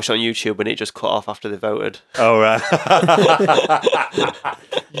tell you what, I watched on YouTube and it just cut off after they voted. Oh, right.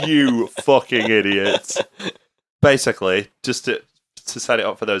 You fucking idiots. Basically, just to set it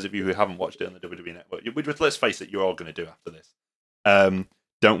up for those of you who haven't watched it on the WWE Network, which, let's face it, you're all going to do after this.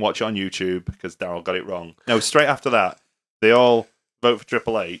 Don't watch it on YouTube because Daryl got it wrong. No, straight after that, they all vote for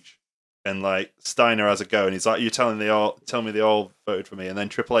Triple H, and Steiner has a go, and he's like, "You're tell me they all voted for me," and then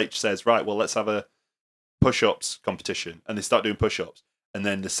Triple H says, "Right, well, let's have a push-ups competition," and they start doing push-ups, and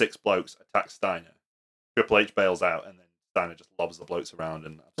then the 6 blokes attack Steiner. Triple H bails out, and then Steiner just lobs the blokes around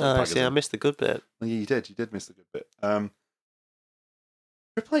and See, I missed the good bit. yeah, you did miss the good bit.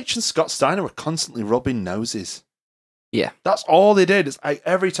 Triple H and Scott Steiner were constantly rubbing noses. Yeah. That's all they did. It's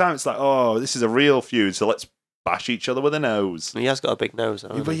every time it's like, oh, this is a real feud, so let's bash each other with a nose. He has got a big nose,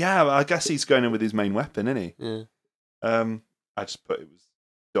 though. But yeah, I guess he's going in with his main weapon, isn't he? Yeah. I just put it was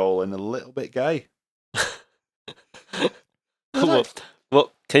dull and a little bit gay.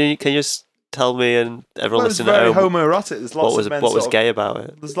 What can you just tell me and everyone Well, it's listening very at home homoerotic. There's lots of men what was sort of- gay about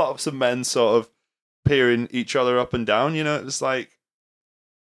it? There's lots of men sort of peering each other up and down. You know, it's like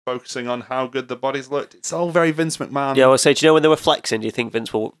focusing on how good the bodies looked. It's all very Vince McMahon. Yeah, I would say, do you know when they were flexing, do you think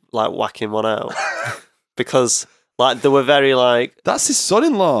Vince were like whacking one out? Because they were very That's his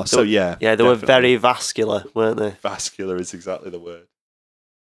son-in-law. So yeah, they were definitely. very vascular, weren't they? Vascular is exactly the word.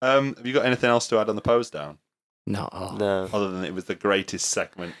 Have you got anything else to add on the pose down? Not at all. No. Other than it was the greatest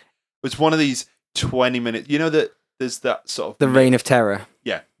segment. It was one of these 20-minute... You know that there's that sort of... The Reign of Terror.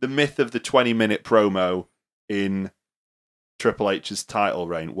 Yeah, the myth of the 20-minute promo in Triple H's title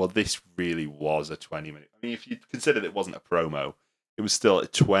reign. Well, this really was a 20-minute... I mean, if you considered it wasn't a promo, it was still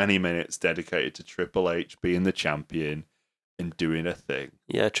 20 minutes dedicated to Triple H being the champion and doing a thing.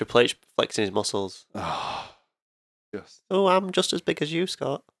 Yeah, Triple H flexing his muscles. Oh, Oh, I'm just as big as you,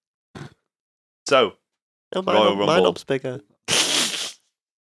 Scott. So, No, Royal my Rumble. knob's bigger.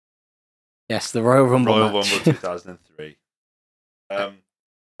 Yes, the Royal Rumble Royal match. Rumble 2003. I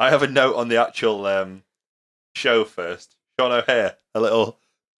have a note on the actual show first. Sean O'Hare, a little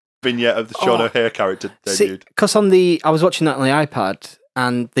vignette of the Sean O'Hare character debuted. Because I was watching that on the iPad,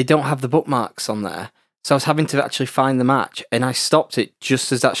 and they don't have the bookmarks on there, so I was having to actually find the match, and I stopped it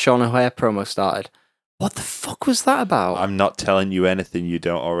just as that Sean O'Hare promo started. What the fuck was that about? I'm not telling you anything you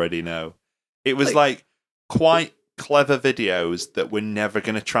don't already know. It was like quite clever videos that were never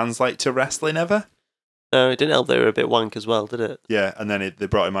going to translate to wrestling ever. No, it didn't help they were a bit wank as well, did it? Yeah, and then they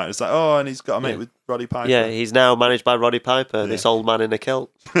brought him out. It's like, oh, and he's got a mate with Roddy Piper. Yeah, he's now managed by Roddy Piper, this old man in a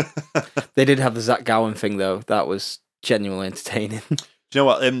kilt. They did have the Zach Gowen thing, though. That was genuinely entertaining. Do you know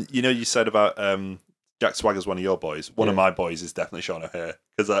what? You said about Jack Swagger's one of your boys. One of my boys is definitely Sean O'Hare.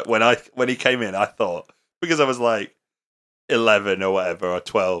 Because when he came in, I thought, because I was like 11 or whatever, or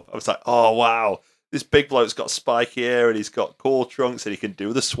 12, I was like, oh, wow. This big bloke's got spiky hair and he's got cool trunks and he can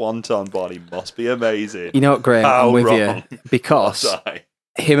do the swanton bod. He must be amazing. You know what, Graham? I'm with you. Because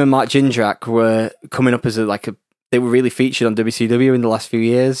him and Mark Jindrak were coming up as they were really featured on WCW in the last few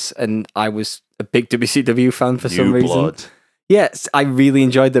years, and I was a big WCW fan for some reason. Blood. Yes, I really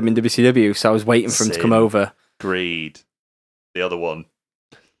enjoyed them in WCW, so I was waiting for him to come over. Greed. The other one.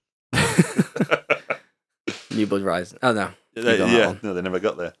 New Blood Rising. Oh, no. No, they never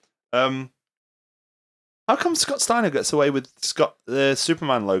got there. How come Scott Steiner gets away with the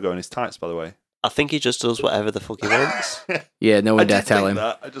Superman logo in his tights, by the way? I think he just does whatever the fuck he wants. Yeah, no one dare tell him.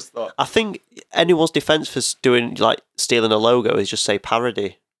 That. I just thought. I think anyone's defense for doing stealing a logo is just say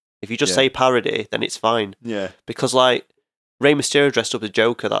parody. If you just say parody, then it's fine. Yeah. Because Rey Mysterio dressed up as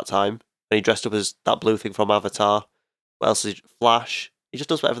Joker that time, and he dressed up as that blue thing from Avatar. What else is Flash? He just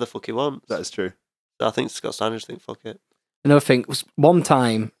does whatever the fuck he wants. That is true. So I think Scott Steiner just think fuck it. Another thing was one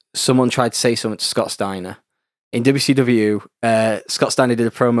time someone tried to say something to Scott Steiner. In WCW, Scott Steiner did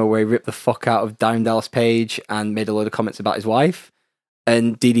a promo where he ripped the fuck out of Diamond Dallas Page and made a load of comments about his wife.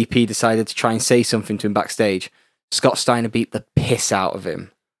 And DDP decided to try and say something to him backstage. Scott Steiner beat the piss out of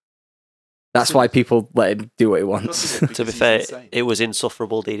him. That's why people let him do what he wants. To be fair, it was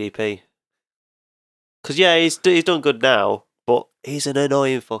insufferable, DDP. Because, yeah, he's done good now, but he's an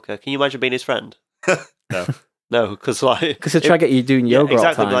annoying fucker. Can you imagine being his friend? No. No, because Because they try to get you doing yoga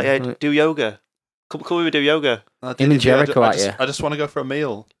exactly, all the time. Hey, do yoga. Come over do yoga. Him and Jericho at you. I just want to go for a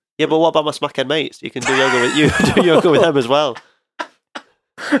meal. Yeah, but what about my smackhead mates? You can do yoga with do yoga with them as well.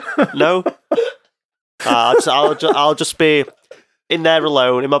 No? I'll just be in there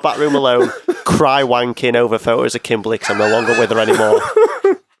alone, in my back room alone, cry wanking over photos of Kimberly because I'm no longer with her anymore.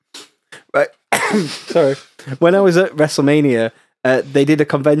 Right. Sorry. When I was at WrestleMania, they did a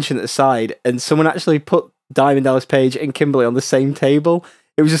convention at the side, and someone actually put Diamond Dallas Page and Kimberly on the same table.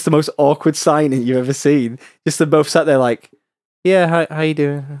 It was just the most awkward signing you've ever seen. Just they both sat there like, yeah, how you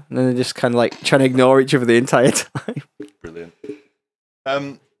doing? And then they're just kind of like trying to ignore each other the entire time. Brilliant.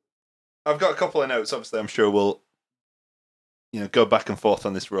 I've got a couple of notes. Obviously, I'm sure we'll go back and forth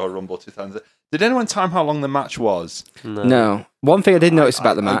on this Royal Rumble 2000. Did anyone time how long the match was? No. One thing I did notice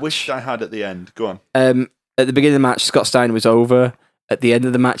about the match. I wished I had at the end. Go on. At the beginning of the match, Scott Steiner was over. At the end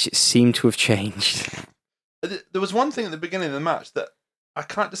of the match, it seemed to have changed. There was one thing at the beginning of the match that I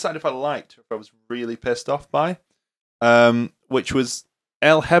can't decide if I liked or if I was really pissed off by, which was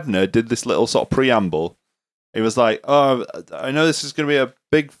El Hebner did this little sort of preamble. He was like, oh, I know this is going to be a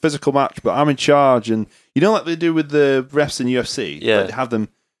big physical match, but I'm in charge. And like they do with the refs in UFC. Yeah. They have them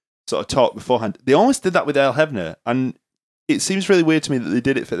sort of talk beforehand. They almost did that with El Hebner. And it seems really weird to me that they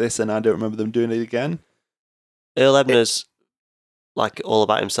did it for this and I don't remember them doing it again. Earl Ebner's all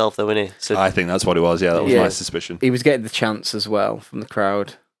about himself, though, isn't he? So I think that's what it was. Yeah, that was my suspicion. He was getting the chants as well from the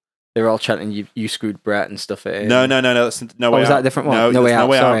crowd. They were all chanting, "You screwed Brett" and stuff. At him. No. That's no way was out. that a different one? No way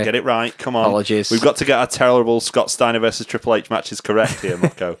out. Sorry. Get it right. Come on. Apologies. We've got to get our terrible Scott Steiner versus Triple H matches correct here,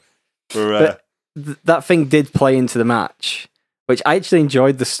 Marco. That thing did play into the match, which I actually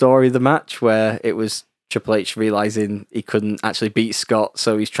enjoyed the story of the match where it was Triple H realising he couldn't actually beat Scott,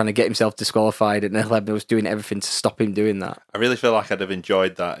 so he's trying to get himself disqualified, and Lebner was doing everything to stop him doing that. I really feel like I'd have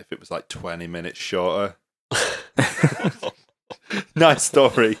enjoyed that if it was 20 minutes shorter. Nice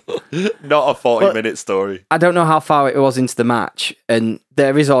story. Not a 40-minute story. I don't know how far it was into the match, and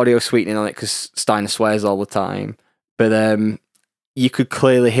there is audio sweetening on it because Steiner swears all the time, but you could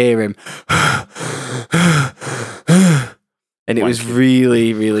clearly hear him. And it was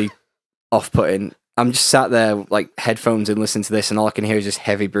really, really off-putting. I'm just sat there headphones and listening to this, and all I can hear is just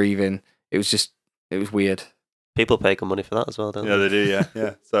heavy breathing. It was weird. People pay good money for that as well, don't they? Yeah, they do.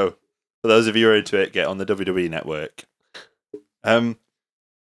 Yeah. So for those of you who are into it, get on the WWE network. There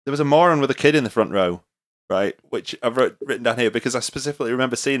was a moron with a kid in the front row, right? Which I've written down here because I specifically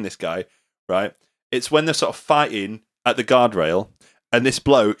remember seeing this guy. Right? It's when they're sort of fighting at the guardrail, and this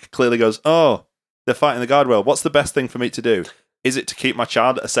bloke clearly goes, "Oh, they're fighting the guardrail. What's the best thing for me to do? Is it to keep my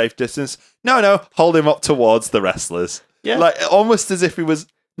child at a safe distance? No, hold him up towards the wrestlers. Yeah. Like, almost as if he was,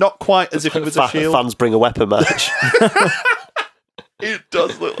 not quite as if he was a shield. Fans bring a weapon match. It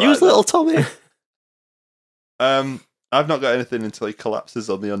does look like Use that. little Tommy. I've not got anything until he collapses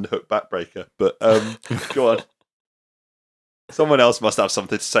on the underhook backbreaker, but go on. Someone else must have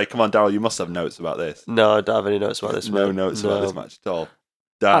something to say. Come on, Daryl, you must have notes about this. No, I don't have any notes about this. No mate. notes about this match at all.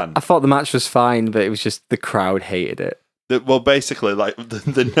 Dan. I thought the match was fine, but it was just the crowd hated it. Well, basically, like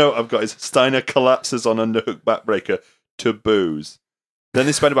the note I've got is Steiner collapses on underhook backbreaker to boos. Then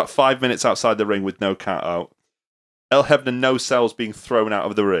they spend about 5 minutes outside the ring with no count out. El Hebner no sells being thrown out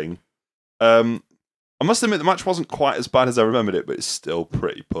of the ring. I must admit the match wasn't quite as bad as I remembered it, but it's still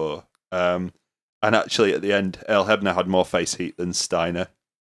pretty poor. And actually, at the end, El Hebner had more face heat than Steiner.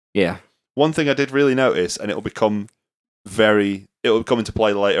 Yeah. One thing I did really notice, and it'll come into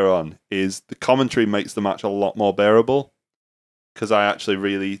play later on, is the commentary makes the match a lot more bearable. Because I actually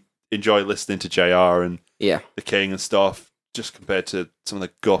really enjoy listening to JR and the King and stuff, just compared to some of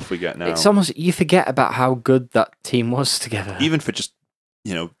the guff we get now. It's almost, you forget about how good that team was together. Even for just,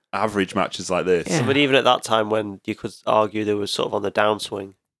 average matches like this. Yeah. But even at that time, when you could argue they were sort of on the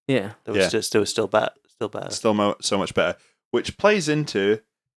downswing, Yeah. they were still better. So much better. Which plays into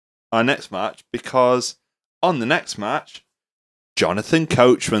our next match, because on the next match, Jonathan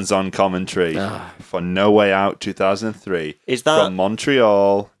Coachman's on commentary for No Way Out 2003. Is that from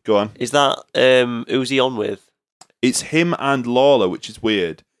Montreal? Go on. Is that who's he on with? It's him and Lawler, which is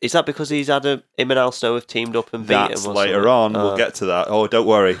weird. Is that because he's had him and Al Snow have teamed up and beat him? That's or later something? on. We'll get to that. Oh, don't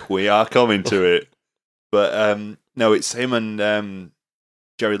worry, we are coming to it. But no, it's him and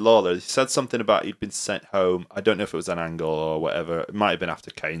Jerry Lawler. He said something about he'd been sent home. I don't know if it was an angle or whatever. It might have been after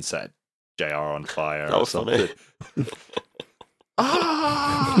Kane set JR on fire That or was something. funny.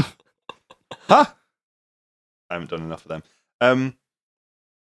 Huh? I haven't done enough of them.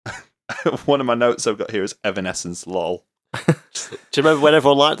 One of my notes I've got here is Evanescence lol. Do you remember when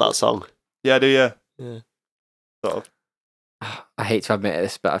everyone liked that song? Yeah, I do, yeah. Sort of. I hate to admit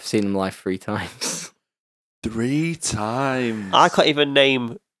this, but I've seen them live 3 times. 3 times. I can't even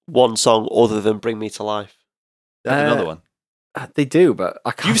name one song other than Bring Me to Life. They had another one. They do, but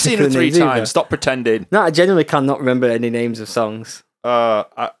I can't. You've seen think it of the 3 names times. either. Stop pretending. No, I genuinely cannot remember any names of songs.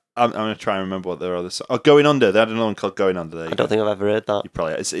 I'm going to try and remember what their other songs. Oh, Going Under. They had another one called Going Under. There I don't think I've ever heard that. You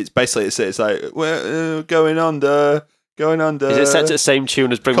probably. It's basically it's like we're going under. Going Under. Is it set to the same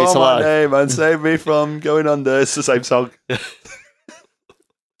tune as Bring Me Call to my Life? name and save me from going under. It's the same song. They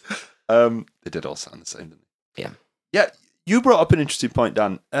did all sound the same, didn't they? Yeah. Yeah. You brought up an interesting point,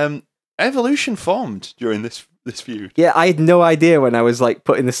 Dan. Evolution formed during this feud. Yeah, I had no idea when I was like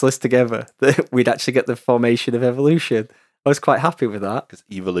putting this list together that we'd actually get the formation of Evolution. I was quite happy with that. Because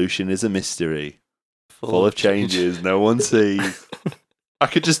evolution is a mystery, full of changes no one sees. I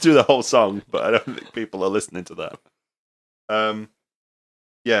could just do the whole song, but I don't think people are listening to that.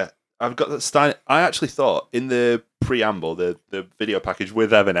 Yeah, I've got that Steiner. I actually thought in the preamble, the video package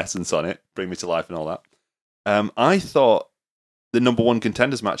with Evanescence on it, Bring Me to Life and all that, I thought the number 1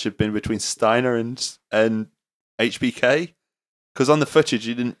 contenders match had been between Steiner and HBK. Because on the footage,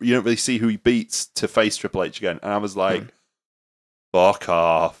 you don't really see who he beats to face Triple H again. And I was like, fuck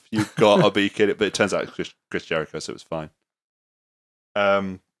off. You've got to be kidding. But it turns out it's Chris Jericho, so it was fine.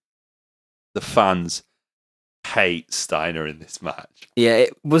 The fans hate Steiner in this match. Yeah,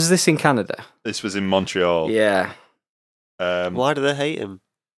 was this in Canada? This was in Montreal. Yeah. Why do they hate him?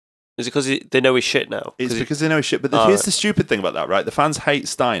 Is it because they know he's shit now? It's because they know he's shit. But here's the stupid thing about that, right? The fans hate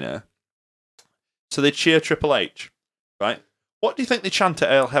Steiner, so they cheer Triple H, right? What do you think they chant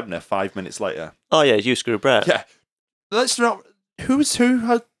at El Hebner 5 minutes later? Oh yeah, you screw Brett. Yeah, let's not. Who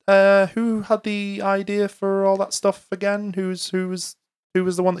had the idea for all that stuff again? Who was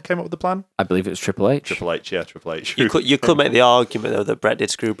the one that came up with the plan? I believe it was Triple H. Triple H, yeah, Triple H. You could make the argument though that Brett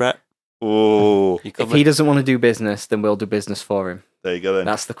did screw Brett. Oh, If he doesn't want to do business, then we'll do business for him. there you go then.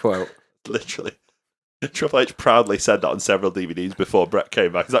 That's the quote. Literally. Triple H proudly said that on several DVDs before Brett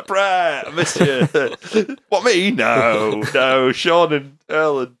came back. He's like, Brett, I missed you. What, me? No. Sean and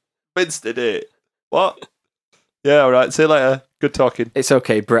Earl and Vince did it. What? Yeah, all right. See you later. Good talking. It's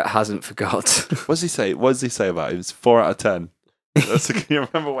okay. Brett hasn't forgot. What does he say? What does he say about it? It was 4 out of 10. Can you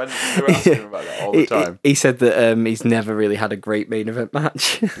remember when we were asking him about that all the time? He said that he's never really had a great main event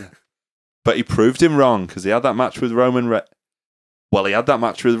match. But he proved him wrong because he had that match with Roman Reigns. Well, he had that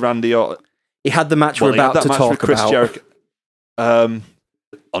match with Randy Orton. He had the match we're about to talk Chris about. Jericho.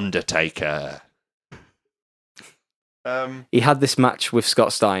 Undertaker. He had this match with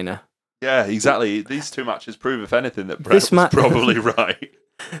Scott Steiner. Yeah, exactly. These 2 matches prove, if anything, that Brett was probably right.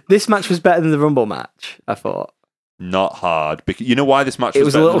 This match was better than the Rumble match, I thought. Not hard. Because you know why this match It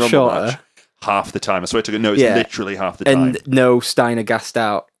was was a better little than the Rumble shorter. match? Half the time. I swear to God, no, it's Yeah. literally half the time. And no Steiner gassed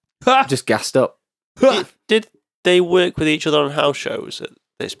out. Just gassed up. Did they work with each other on house shows at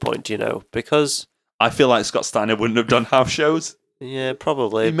this point, do you know? Because... I feel like Scott Steiner wouldn't have done house shows. Yeah,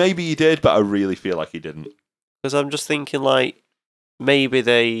 probably. Maybe he did, but I really feel like he didn't. Because I'm just thinking, like, maybe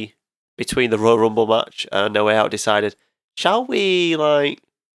they, between the Royal Rumble match and No Way Out, decided, shall we, like,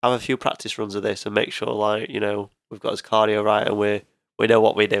 have a few practice runs of this and make sure, like, you know, we've got his cardio right and we know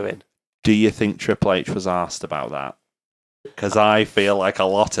what we're doing. Do you think Triple H was asked about that? Because I feel like a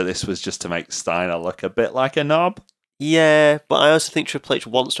lot of this was just to make Steiner look a bit like a knob. Yeah, but I also think Triple H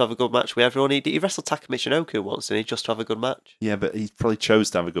wants to have a good match with everyone. He wrestled Taka Michinoku once, and he just to have a good match. Yeah, but he probably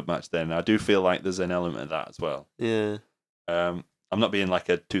chose to have a good match then. I do feel like there's an element of that as well. Yeah. I'm not being like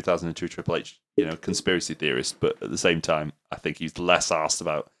a 2002 Triple H, conspiracy theorist, but at the same time, I think he's less asked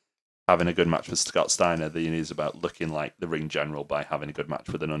about having a good match with Scott Steiner than he is about looking like the ring general by having a good match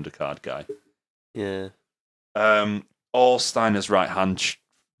with an undercard guy. Yeah. All Steiner's right hand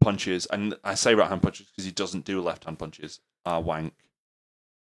punches, and I say right hand punches because he doesn't do left hand punches, are wank.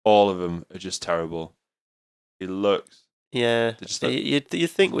 All of them are just terrible. He looks. Yeah. You'd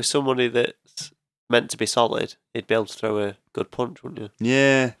think with somebody that's meant to be solid, he'd be able to throw a good punch, wouldn't you?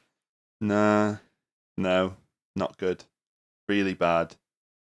 Yeah. No, not good. Really bad.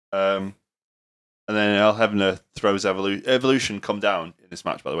 And then El Hebner throws Evolution come down in this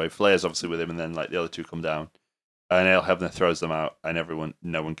match, by the way. Flair's obviously with him, and then like the other two come down. And El Hebner throws them out, and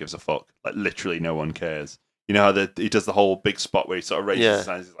no one gives a fuck. Like, literally no one cares. You know how he does the whole big spot where he sort of raises his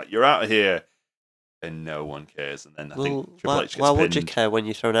hands, he's like, you're out of here, and no one cares. And then I think Triple H gets pinned. Why would you care when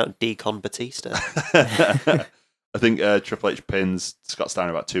you're throwing out Decon Batista? I think Triple H pins Scott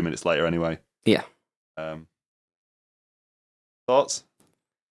Steiner about 2 minutes later anyway. Yeah. Thoughts?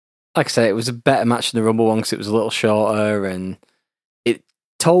 Like I said, it was a better match than the Rumble one because it was a little shorter, and it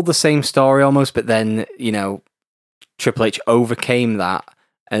told the same story almost, but then, Triple H overcame that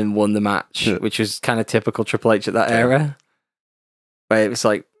and won the match, which was kind of typical Triple H at that era. Where it was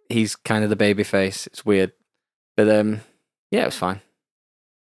like, he's kind of the babyface. It's weird. But, yeah, it was fine.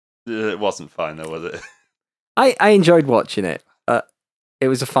 It wasn't fine, though, was it? I enjoyed watching it. It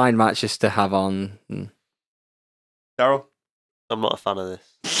was a fine match just to have on. Daryl? I'm not a fan of this.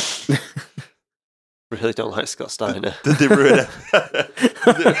 Really don't like Scott Steiner. Did they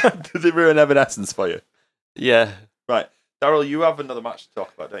ruin Evanescence for you? Yeah. Right. Daryl, you have another match to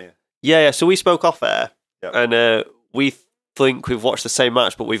talk about, don't you? Yeah. So we spoke off air, yep. And we think we've watched the same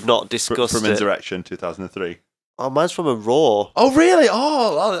match, but we've not discussed from it. Insurrection 2003. Oh, mine's from a Raw. Oh, really?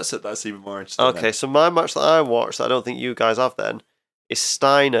 Oh, that's even more interesting. Okay, then. so my match that I watched that I don't think you guys have then is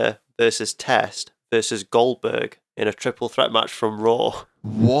Steiner versus Test versus Goldberg in a triple threat match from Raw.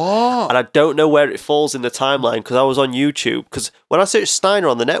 What? And I don't know where it falls in the timeline because I was on YouTube. Because when I searched Steiner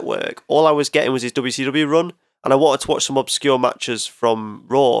on the network, all I was getting was his WCW run, and I wanted to watch some obscure matches from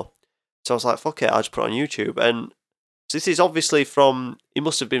Raw. So I was like, fuck it, I'll just put it on YouTube. And so this is obviously from, he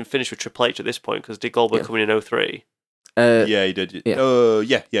must have been finished with Triple H at this point because did Goldberg come in 03? Yeah, he did. Yeah.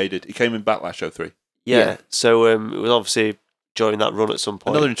 Yeah, he did. He came in Backlash 03. Yeah. So it was obviously during that run at some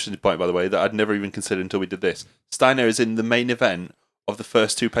point. Another interesting point, by the way, that I'd never even considered until we did this. Steiner is in the main event of the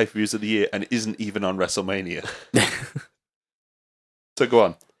first two pay-per-views of the year and isn't even on WrestleMania. So go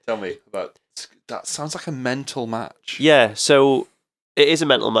on. Tell me about... That sounds like a mental match. Yeah, so it is a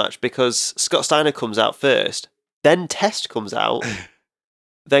mental match because Scott Steiner comes out first, then Test comes out,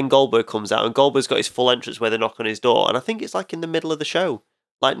 then Goldberg comes out, and Goldberg's got his full entrance where they knock on his door, and I think it's like in the middle of the show.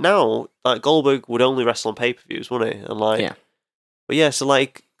 Like now, like Goldberg would only wrestle on pay-per-views, wouldn't he? And like, yeah. But yeah, so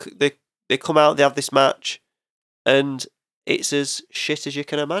like they come out, they have this match, and it's as shit as you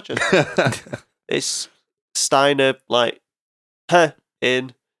can imagine. It's Steiner like,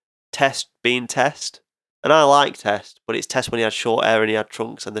 in Test being Test. And I like Test, but it's Test when he had short hair and he had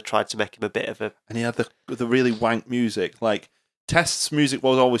trunks and they tried to make him a bit of a... And he had the really wank music. Like, Test's music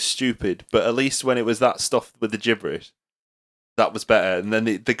was always stupid, but at least when it was that stuff with the gibberish, that was better. And then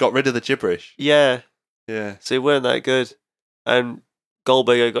they got rid of the gibberish. Yeah. Yeah. So he weren't that good. And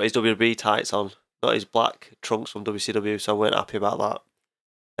Goldberg got his WWE tights on, not his black trunks from WCW, so I weren't happy about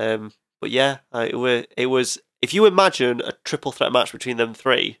that. But yeah, it was... If you imagine a triple threat match between them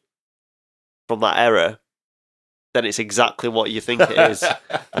three from that era, then it's exactly what you think it is.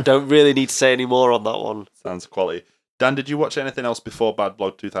 I don't really need to say any more on that one. Sounds quality. Dan, did you watch anything else before Bad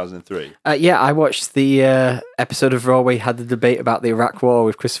Blood 2003? Yeah, I watched the episode of Raw where we had the debate about the Iraq War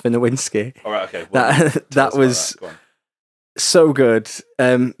with Christopher Nowinski. All right, okay. Well, that was so good,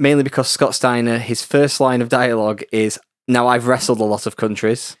 mainly because Scott Steiner, his first line of dialogue is, Now, I've wrestled a lot of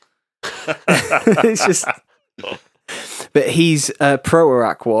countries. It's just... But he's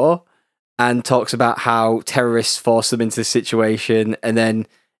pro-Iraq war and talks about how terrorists forced them into this situation, and then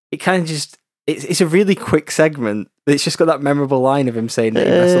it kind of just... It's a really quick segment, but it's just got that memorable line of him saying that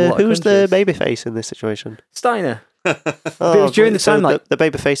he wrestled a lot of Who's the countries. babyface in this situation? Steiner. But it was during the time, like... The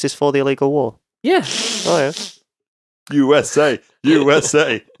babyface is for the illegal war? Yeah. Oh, yeah. USA,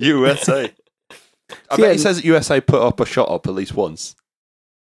 USA, USA. I bet he says that USA put up a shot up at least once.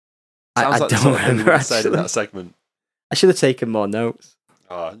 I Sounds like don't the sort of thing remember, he said in actually. that segment. I should have taken more notes.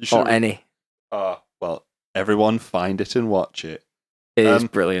 You should Or any. well, everyone find it and watch it. It is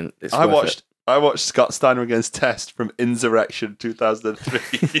brilliant. It's worth it. I watched Scott Steiner against Test from Insurrection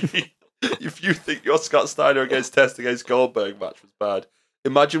 2003. If you think your Scott Steiner against Test against Goldberg match was bad,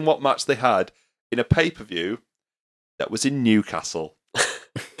 imagine what match they had in a pay-per-view that was in Newcastle.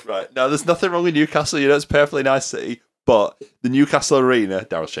 Right, now there's nothing wrong with Newcastle, it's a perfectly nice city, but the Newcastle Arena,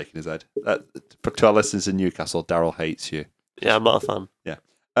 Daryl's shaking his head. To our listeners in Newcastle, Daryl hates you. Yeah, I'm not a fan.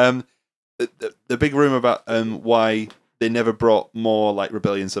 Yeah. The big rumour about why they never brought more like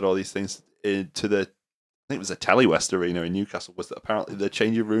rebellions and all these things into I think it was a Telewest Arena in Newcastle, was that apparently the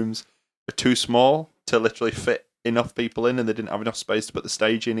changing rooms were too small to literally fit enough people in, and they didn't have enough space to put the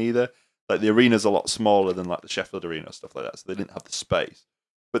stage in either. Like the arena's a lot smaller than like the Sheffield Arena or stuff like that, so they didn't have the space.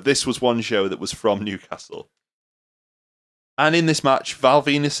 But this was one show that was from Newcastle. And in this match, Val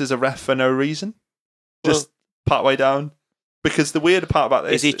Venus is a ref for no reason. Just partway down. Because the weird part about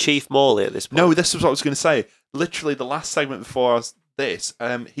this... Is he Chief Morley at this point? No, this was what I was going to say. Literally, the last segment before this,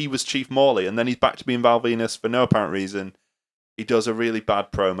 he was Chief Morley, and then he's back to being Val Venus for no apparent reason. He does a really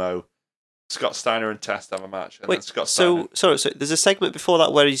bad promo. Scott Steiner and Test have a match. And then Scott Steiner... So there's a segment before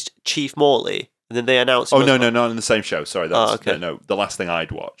that where he's Chief Morley, and then they announce... no, not in the same show. Sorry, that's okay. No, the last thing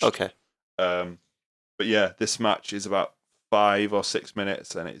I'd watched. Okay. But yeah, this match is about 5 or 6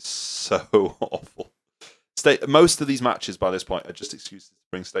 minutes, and it's so awful. Most of these matches by this point are just excuses to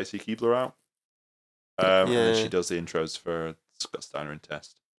bring Stacey Keibler out. And then she does the intros for Scott Steiner and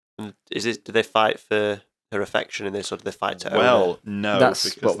Test. And do they fight for her affection in this, or do they fight to own her? Well, no, That's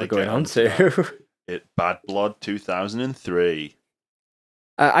because what they we're going get on onto to. it. Bad Blood 2003.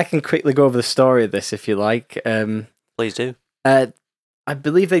 I can quickly go over the story of this if you like. Please do. I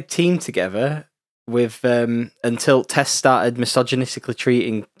believe they teamed together with until Tess started misogynistically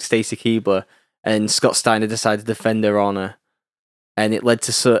treating Stacey Keibler, and Scott Steiner decided to defend her honour, and it led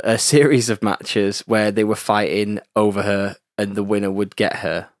to a series of matches where they were fighting over her, and the winner would get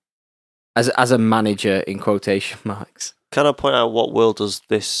her as a manager in quotation marks. Can I point out what world does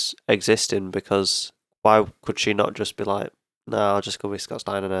this exist in? Because why could she not just be like, no, I'll just go with Scott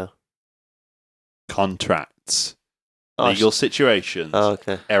Steiner now? Contracts. Legal situations. Oh,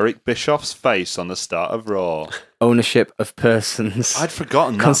 okay. Eric Bischoff's face on the start of Raw. Ownership of persons. I'd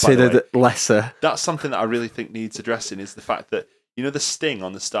forgotten that, considered by the way. lesser. That's something that I really think needs addressing, is the fact that, the Sting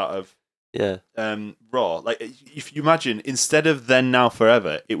on the start of Raw. Like, if you imagine, instead of Then, Now,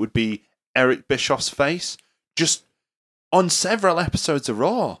 Forever, it would be Eric Bischoff's face just on several episodes of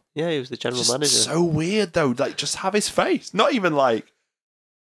Raw. Yeah, he was the general Just manager. so weird, though. Like, just have his face. Not even like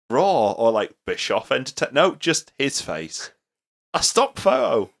Raw or like Bischoff Entertainment. No, just his face. A stock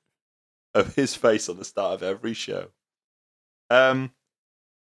photo of his face on the start of every show. Bad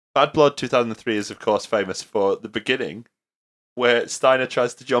Blood 2003 is, of course, famous for the beginning, where Steiner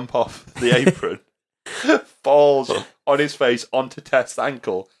tries to jump off the apron, falls on his face onto Tess'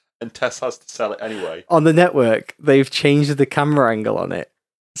 ankle, and Tess has to sell it anyway. On the network, they've changed the camera angle on it,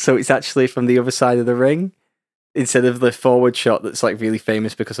 so it's actually from the other side of the ring, instead of the forward shot that's like really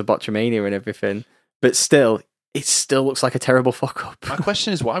famous because of Botchamania and everything. But still, it still looks like a terrible fuck up. My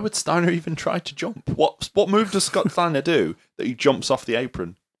question is, why would Steiner even try to jump? What move does Scott Steiner do that he jumps off the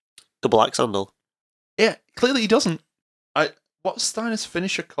apron? Double axe handle. Yeah, clearly he doesn't. What's Steiner's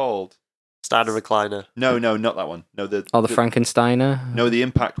finisher called? Steiner recliner. No, not that one. No, the Frankensteiner? No, the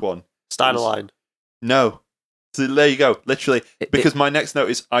Impact one. Steiner line. No. So there you go. Literally, because my next note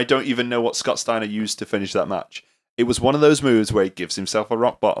is, I don't even know what Scott Steiner used to finish that match. It was one of those moves where he gives himself a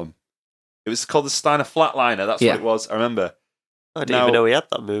rock bottom. It was called the Steiner Flatliner. That's what it was. I remember. I didn't even know he had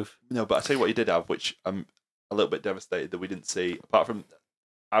that move. No, but I tell you what he did have, which I'm a little bit devastated that we didn't see. Apart from,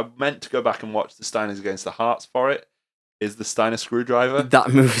 I meant to go back and watch the Steiners against the Hearts for it. Is the Steiner screwdriver?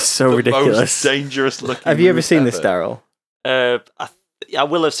 That move is so the ridiculous. Most dangerous looking. Have you ever move seen this, Daryl? I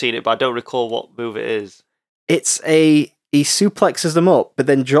will have seen it, but I don't recall what move it is. It's he suplexes them up, but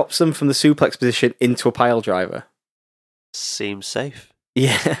then drops them from the suplex position into a pile driver. Seems safe.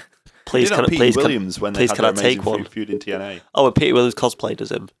 Yeah. Please, can I take one? Feud in TNA. Oh, and Peter Williams cosplayed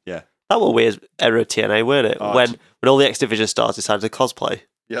as him. Yeah. That was a weird era of TNA, weren't it? Oh, when all the X Division stars decided to cosplay.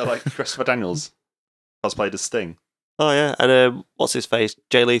 Yeah, like Christopher Daniels cosplayed as Sting. Oh yeah, and what's his face?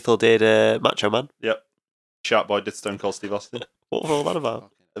 Jay Lethal did Macho Man. Yep. Shark Boy did Stone Cold Steve Austin. What was all that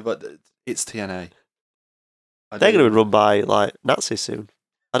about? But it's TNA. They're going to be run by like Nazis soon.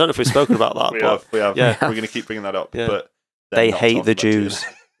 I don't know if we've spoken about that. we have. Yeah. We're going to keep bringing that up. Yeah. But They hate the Jews.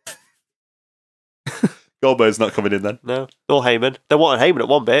 Goldberg's not coming in then. No, or Heyman. They wanted Heyman at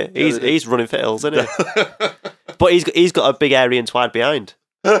one bit. He's running for hills, isn't he? But he's got a big Aryan twad behind.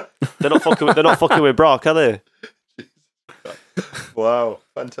 They're not fucking with Brock, are they? Wow,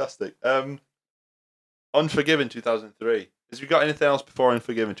 fantastic. Unforgiven 2003. Has you got anything else before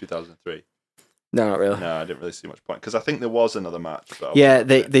Unforgiven 2003? No, not really. No, I didn't really see much point because I think there was another match. But Yeah,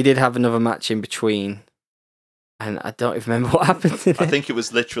 they did have another match in between, and I don't even remember what happened. I think it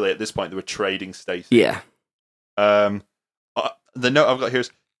was literally at this point they were trading Stacey. Yeah. The note I've got here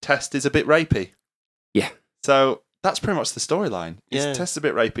is Test is a bit rapey. Yeah. So that's pretty much the storyline. Yeah. Test is a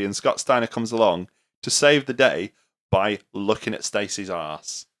bit rapey, and Scott Steiner comes along to save the day by looking at Stacey's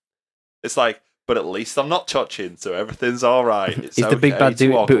arse. It's like, but at least I'm not touching, so everything's all right. It's He's the big bad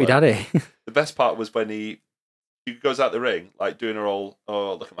booty daddy. The best part was when he goes out the ring, like doing her all,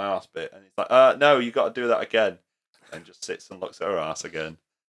 oh, look at my ass bit. And he's like, no, you got to do that again. And just sits and looks at her ass again.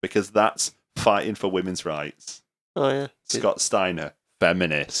 Because that's fighting for women's rights. Oh, yeah. Scott Steiner,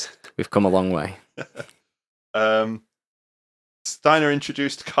 feminist. We've come a long way. Steiner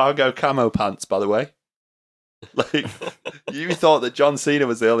introduced cargo camo pants, by the way. Like, you thought that John Cena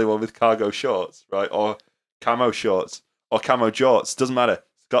was the only one with cargo shorts, right? Or camo shorts. Or camo jorts. Doesn't matter.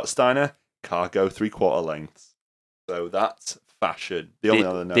 Scott Steiner, cargo 3/4 lengths. So that's fashion. The only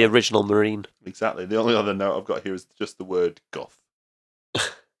other note. The original Marine. Exactly. The only other note I've got here is just the word guff.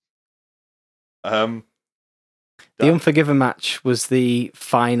 The Unforgiven match was the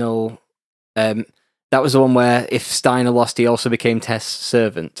final. That was the one where if Steiner lost, he also became Test's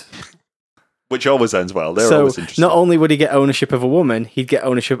servant. Which always ends well. They're so always interesting. not only would he get ownership of a woman, he'd get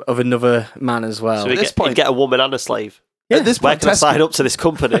ownership of another man as well. So At this point- he'd get a woman and a slave. Yeah. At this Where point, can I Test sign up to this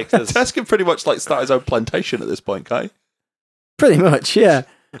company? 'Cause- Test can pretty much like start his own plantation at this point, can't he? Pretty much, yeah.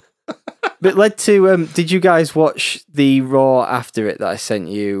 But led to. Did you guys watch the Raw after it that I sent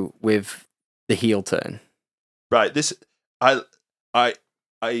you with the heel turn? Right. This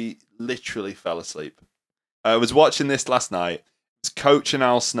I literally fell asleep. I was watching this last night. It's Coach and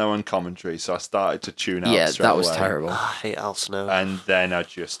Al Snow and commentary, so I started to tune out. Yeah, straight that was away. terrible. I hate Al Snow. And then I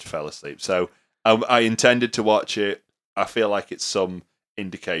just fell asleep. So I intended to watch it. I feel like it's some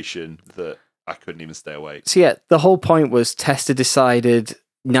indication that I couldn't even stay awake. So yeah, the whole point was Testa decided,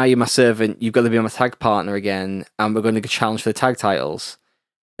 now you're my servant, you've got to be my tag partner again, and we're going to challenge for the tag titles.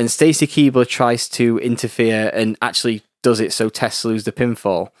 And Stacy Keibler tries to interfere and actually does it so Testa loses the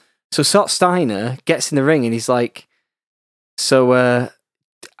pinfall. So Scott Steiner gets in the ring and he's like, so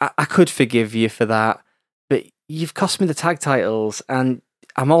I could forgive you for that, but you've cost me the tag titles and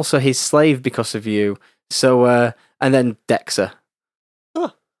I'm also his slave because of you. So, and then Dexter. Oh,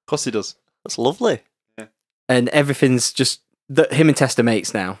 of course he does. That's lovely. And everything's just, him and Testa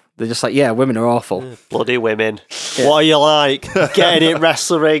mates now. They're just like, yeah, women are awful. Yeah, bloody women. Yeah. What are you like? Getting in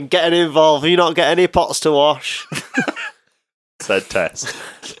wrestling, getting involved. You not get any pots to wash. Said Tess.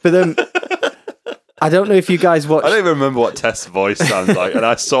 But then, I don't know if you guys watched. I don't even remember what Tess' voice sounds like, and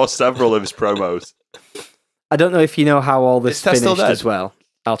I saw several of his promos. I don't know if you know how all this Is Tess still finished dead? as well.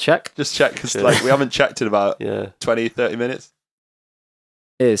 I'll check. Just check, because Sure. like, we haven't checked in about Yeah. 20, 30 minutes.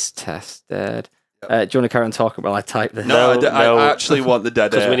 Is Tess dead? Do you want to carry on talking while I type this? No, No, I no. actually want the dead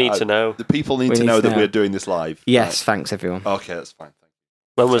Because air. we need to know. The people need We to need know to that know. we're doing this live. Yes, thanks everyone. Right. Okay, that's fine. Thank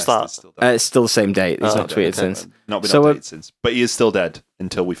you. When was Tess that? is still dead. It's still the same date. He's Oh, not okay. tweeted since. Not been So, updated since. But he is still dead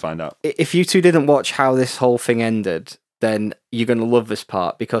until we find out. If you two didn't watch how this whole thing ended, then you're going to love this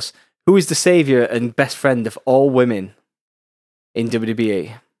part because who is the savior and best friend of all women in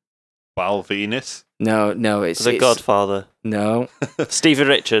WWE? Val Venus. No, it's The Godfather. No. Stevie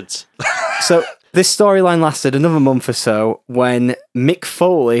Richards. So this storyline lasted another month or so when Mick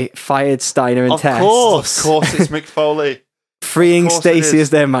Foley fired Steiner and Of Tess, course. Of course, it's Mick Foley. freeing Of course it Stacey is. as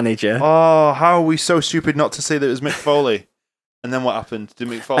their manager. Oh, how are we so stupid not to see that it was Mick Foley? And then what happened? Did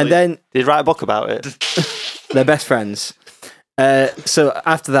Mick Foley? And then Did he write a book about it? they're best friends. So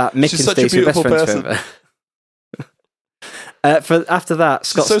after that, Mick She's and such a Stacey are best beautiful friends person. forever. After that,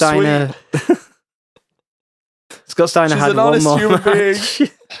 Scott so Steiner. Scott Steiner She's had an one honest more human being. match.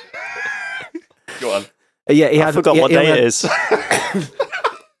 Go on. Yeah, he I had. forgot he- what he day only it had- is.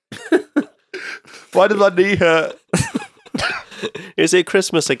 Why did my knee hurt? Is it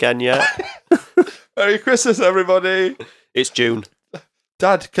Christmas again yet? Merry Christmas, everybody. It's June.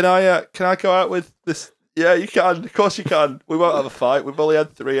 Dad, can I go out with this? Yeah, you can. Of course you can. We won't have a fight. We've only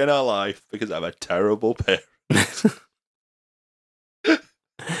had 3 in our life because I'm a terrible parent.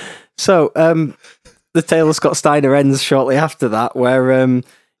 So, the tale of Scott Steiner ends shortly after that, where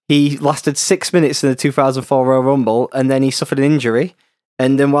he lasted 6 minutes in the 2004 Royal Rumble, and then he suffered an injury,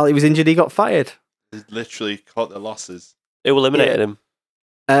 and then while he was injured, he got fired. He literally caught the losses. Who eliminated him?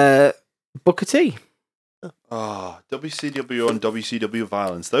 Booker T. Oh, WCW and WCW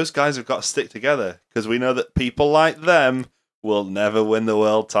violence. Those guys have got to stick together because we know that people like them will never win the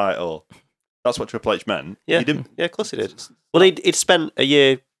world title. That's what Triple H meant. Yeah, He didn't. yeah, of course he did. Well, he'd spent a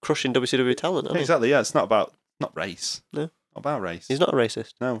year crushing WCW talent. Hasn't he? Exactly. Yeah, it's not race. No. Not about race. He's not a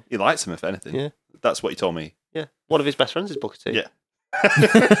racist. No, he likes him if anything. Yeah. That's what he told me. Yeah, one of his best friends is Booker T. Yeah.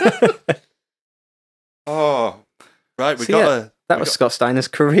 Oh, right. We So, got yeah, a. That was Scott Steiner's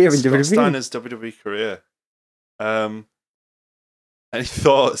career in Scott WWE. Steiner's WWE career. Any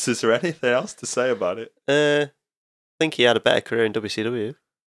thoughts? Is there anything else to say about it? I think he had a better career in WCW.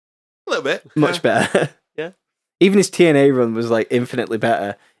 A little bit. Much better. Yeah. Even his TNA run was like infinitely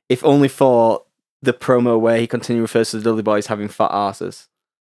better, if only for the promo where he continually refers to the Dudley Boys having fat asses.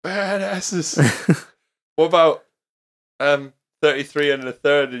 Bad asses. What about 33 and a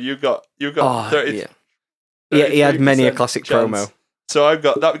third, and you got 30. Yeah. Yeah, he had many a 33% classic chance. promo. So I've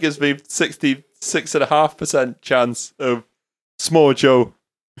got that gives me 66.5% chance of Small Joe.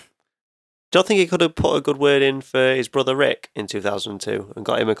 Do you think he could have put a good word in for his brother Rick in 2002 and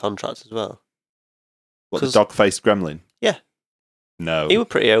got him a contract as well? What, the 'Cause- dog-faced gremlin? Yeah. No. He was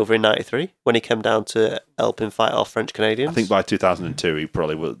pretty over in '93 when he came down to help him fight off French Canadians. I think by 2002 he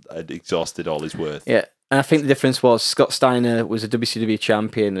probably had exhausted all his worth. Yeah. And I think the difference was Scott Steiner was a WCW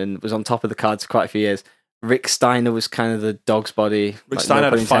champion and was on top of the cards for quite a few years. Rick Steiner was kind of the dog's body. Rick like, Steiner no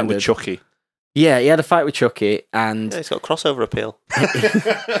had a pun fight with intended. Chucky. Yeah, he had a fight with Chucky, and yeah, he's got crossover appeal.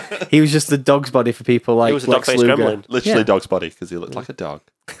 he was just the dog's body for people like He was a Lex dog-faced Luger. gremlin. Literally Yeah. dog's body because he looked like a dog.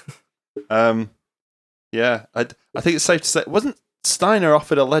 Yeah, I think it's safe to say, wasn't Steiner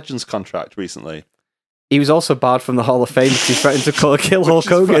offered a Legends contract recently? He was also barred from the Hall of Fame because he threatened to kill Hulk Which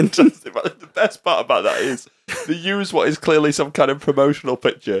is Hogan. fantastic. But the best part about that is they use what is clearly some kind of promotional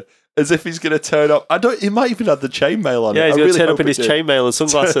picture as if he's going to turn up. He might even have the chainmail on. Yeah, it. he's I going really to turn hope up in it his did. chainmail and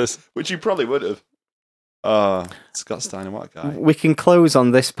sunglasses. Which he probably would have. Scott Steiner, what a guy. We can close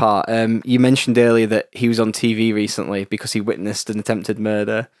on this part. You mentioned earlier that he was on TV recently because he witnessed an attempted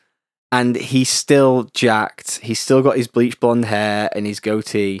murder. And he's still jacked. He's still got his bleach blonde hair and his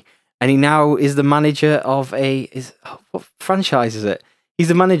goatee. And he now is the manager of what franchise is it? He's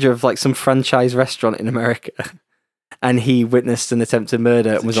the manager of like some franchise restaurant in America. And he witnessed an attempted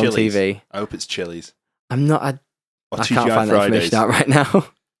murder and was Chili's? on TV. I hope it's Chili's. I Or can't TGI find that Fridays. information out right now.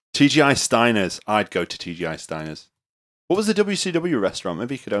 TGI Steiner's. I'd go to TGI Steiner's. What was the WCW restaurant?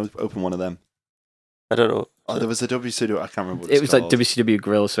 Maybe you could open one of them. I don't know. Oh, there was a WCW. I can't remember what It was like called. WCW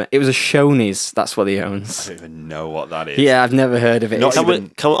Grill. It was a Shoney's. That's what he I owns. don't even know what that is. Yeah, I've never heard of it. Not It's- Can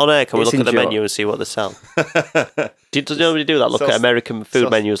even- we, on air, can we it's look at the in menu and see what they sell? Does nobody do that? Look So- at American food so-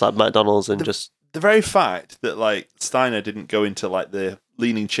 menus like McDonald's and just... The very fact that like Steiner didn't go into like the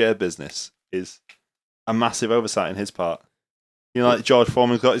leaning chair business is a massive oversight in his part. You know, like George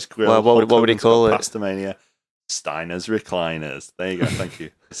Foreman's got his grill. Well, what would he Hulk call Hogan's got it? Pastamania. Steiner's recliners. There you go. Thank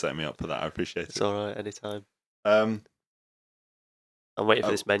you for setting me up for that. I appreciate It's it. all right, anytime. Um, I'm waiting for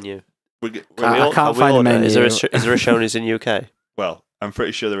Oh. this menu. we I Can can't we find the order? menu. Is there a Shoney's in UK? well, I'm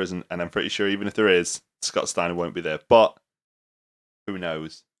pretty sure there isn't, and I'm pretty sure even if there is, Scott Steiner won't be there. But who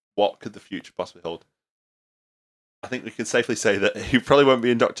knows? What could the future possibly hold? I think we can safely say that he probably won't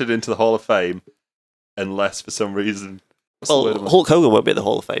be inducted into the Hall of Fame unless, for some reason, what's the word Well, I'm- Hulk Hogan won't be at the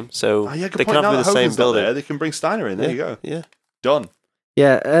Hall of Fame, so Oh, yeah, good they can point. have Now them in that the same Hogan's not building. there, they can bring Steiner in. There you go. Yeah. Done.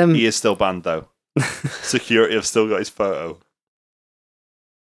 Yeah. He is still banned, though. Security have still got his photo.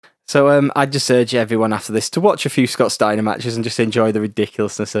 So I'd just urge everyone after this to watch a few Scott Steiner matches and just enjoy the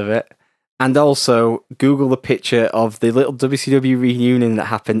ridiculousness of it. And also Google the picture of the little WCW reunion that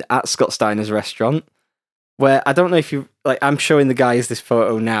happened at Scott Steiner's restaurant, where I don't know if you like. I'm showing the guys this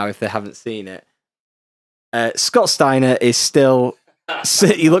photo now if they haven't seen it. Scott Steiner is still.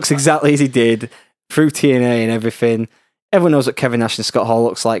 He looks exactly as he did through TNA and everything. Everyone knows what Kevin Nash and Scott Hall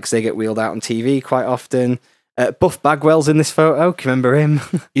looks like because they get wheeled out on TV quite often. Buff Bagwell's in this photo. Can you remember him?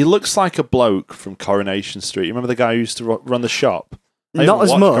 He looks like a bloke from Coronation Street. You remember the guy who used to run the shop? I Not haven't as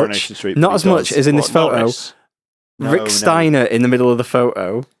watched much. Coronation Street, Not but he as much does. as in this What, photo. Norris? No, Rick no. Steiner in the middle of the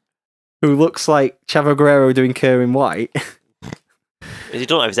photo, who looks like Chavo Guerrero doing Kerr in white. He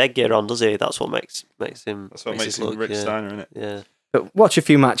don't have his headgear on, does he? That's what makes him. That's what makes him look, Rick yeah. Steiner, isn't it? Yeah. But watch a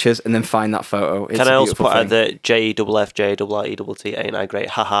few matches and then find that photo. It's Can I also put out thing. that JEFFJREETT ain't I great?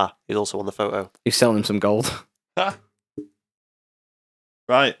 Haha, he's also on the photo. He's selling him some gold.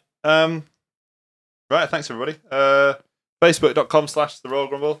 Right. Right, thanks everybody. Facebook.com/The Royal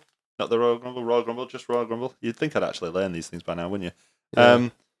Grumble. Not The Royal Grumble, just Royal Grumble. You'd think I'd actually learn these things by now, wouldn't you? Yeah.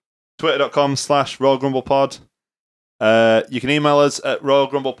 Twitter.com/Royal Grumble Pod. You can email us at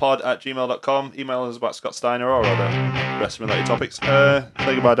royalgrumblepod@gmail.com. Email us about Scott Steiner or other wrestling-related topics. Say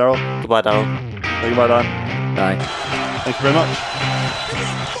goodbye, Daryl. Goodbye, Daryl. Say goodbye, Dan. Bye. Thank you very much.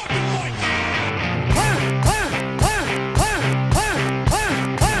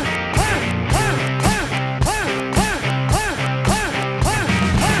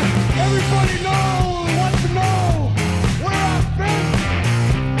 Everybody wants to know where I've been.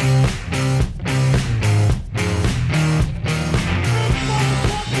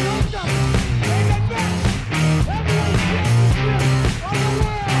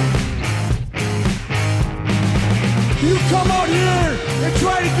 You come out here and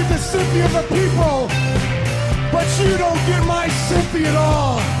try to get the sympathy of the people, but you don't get my sympathy at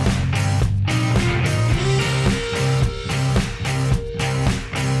all.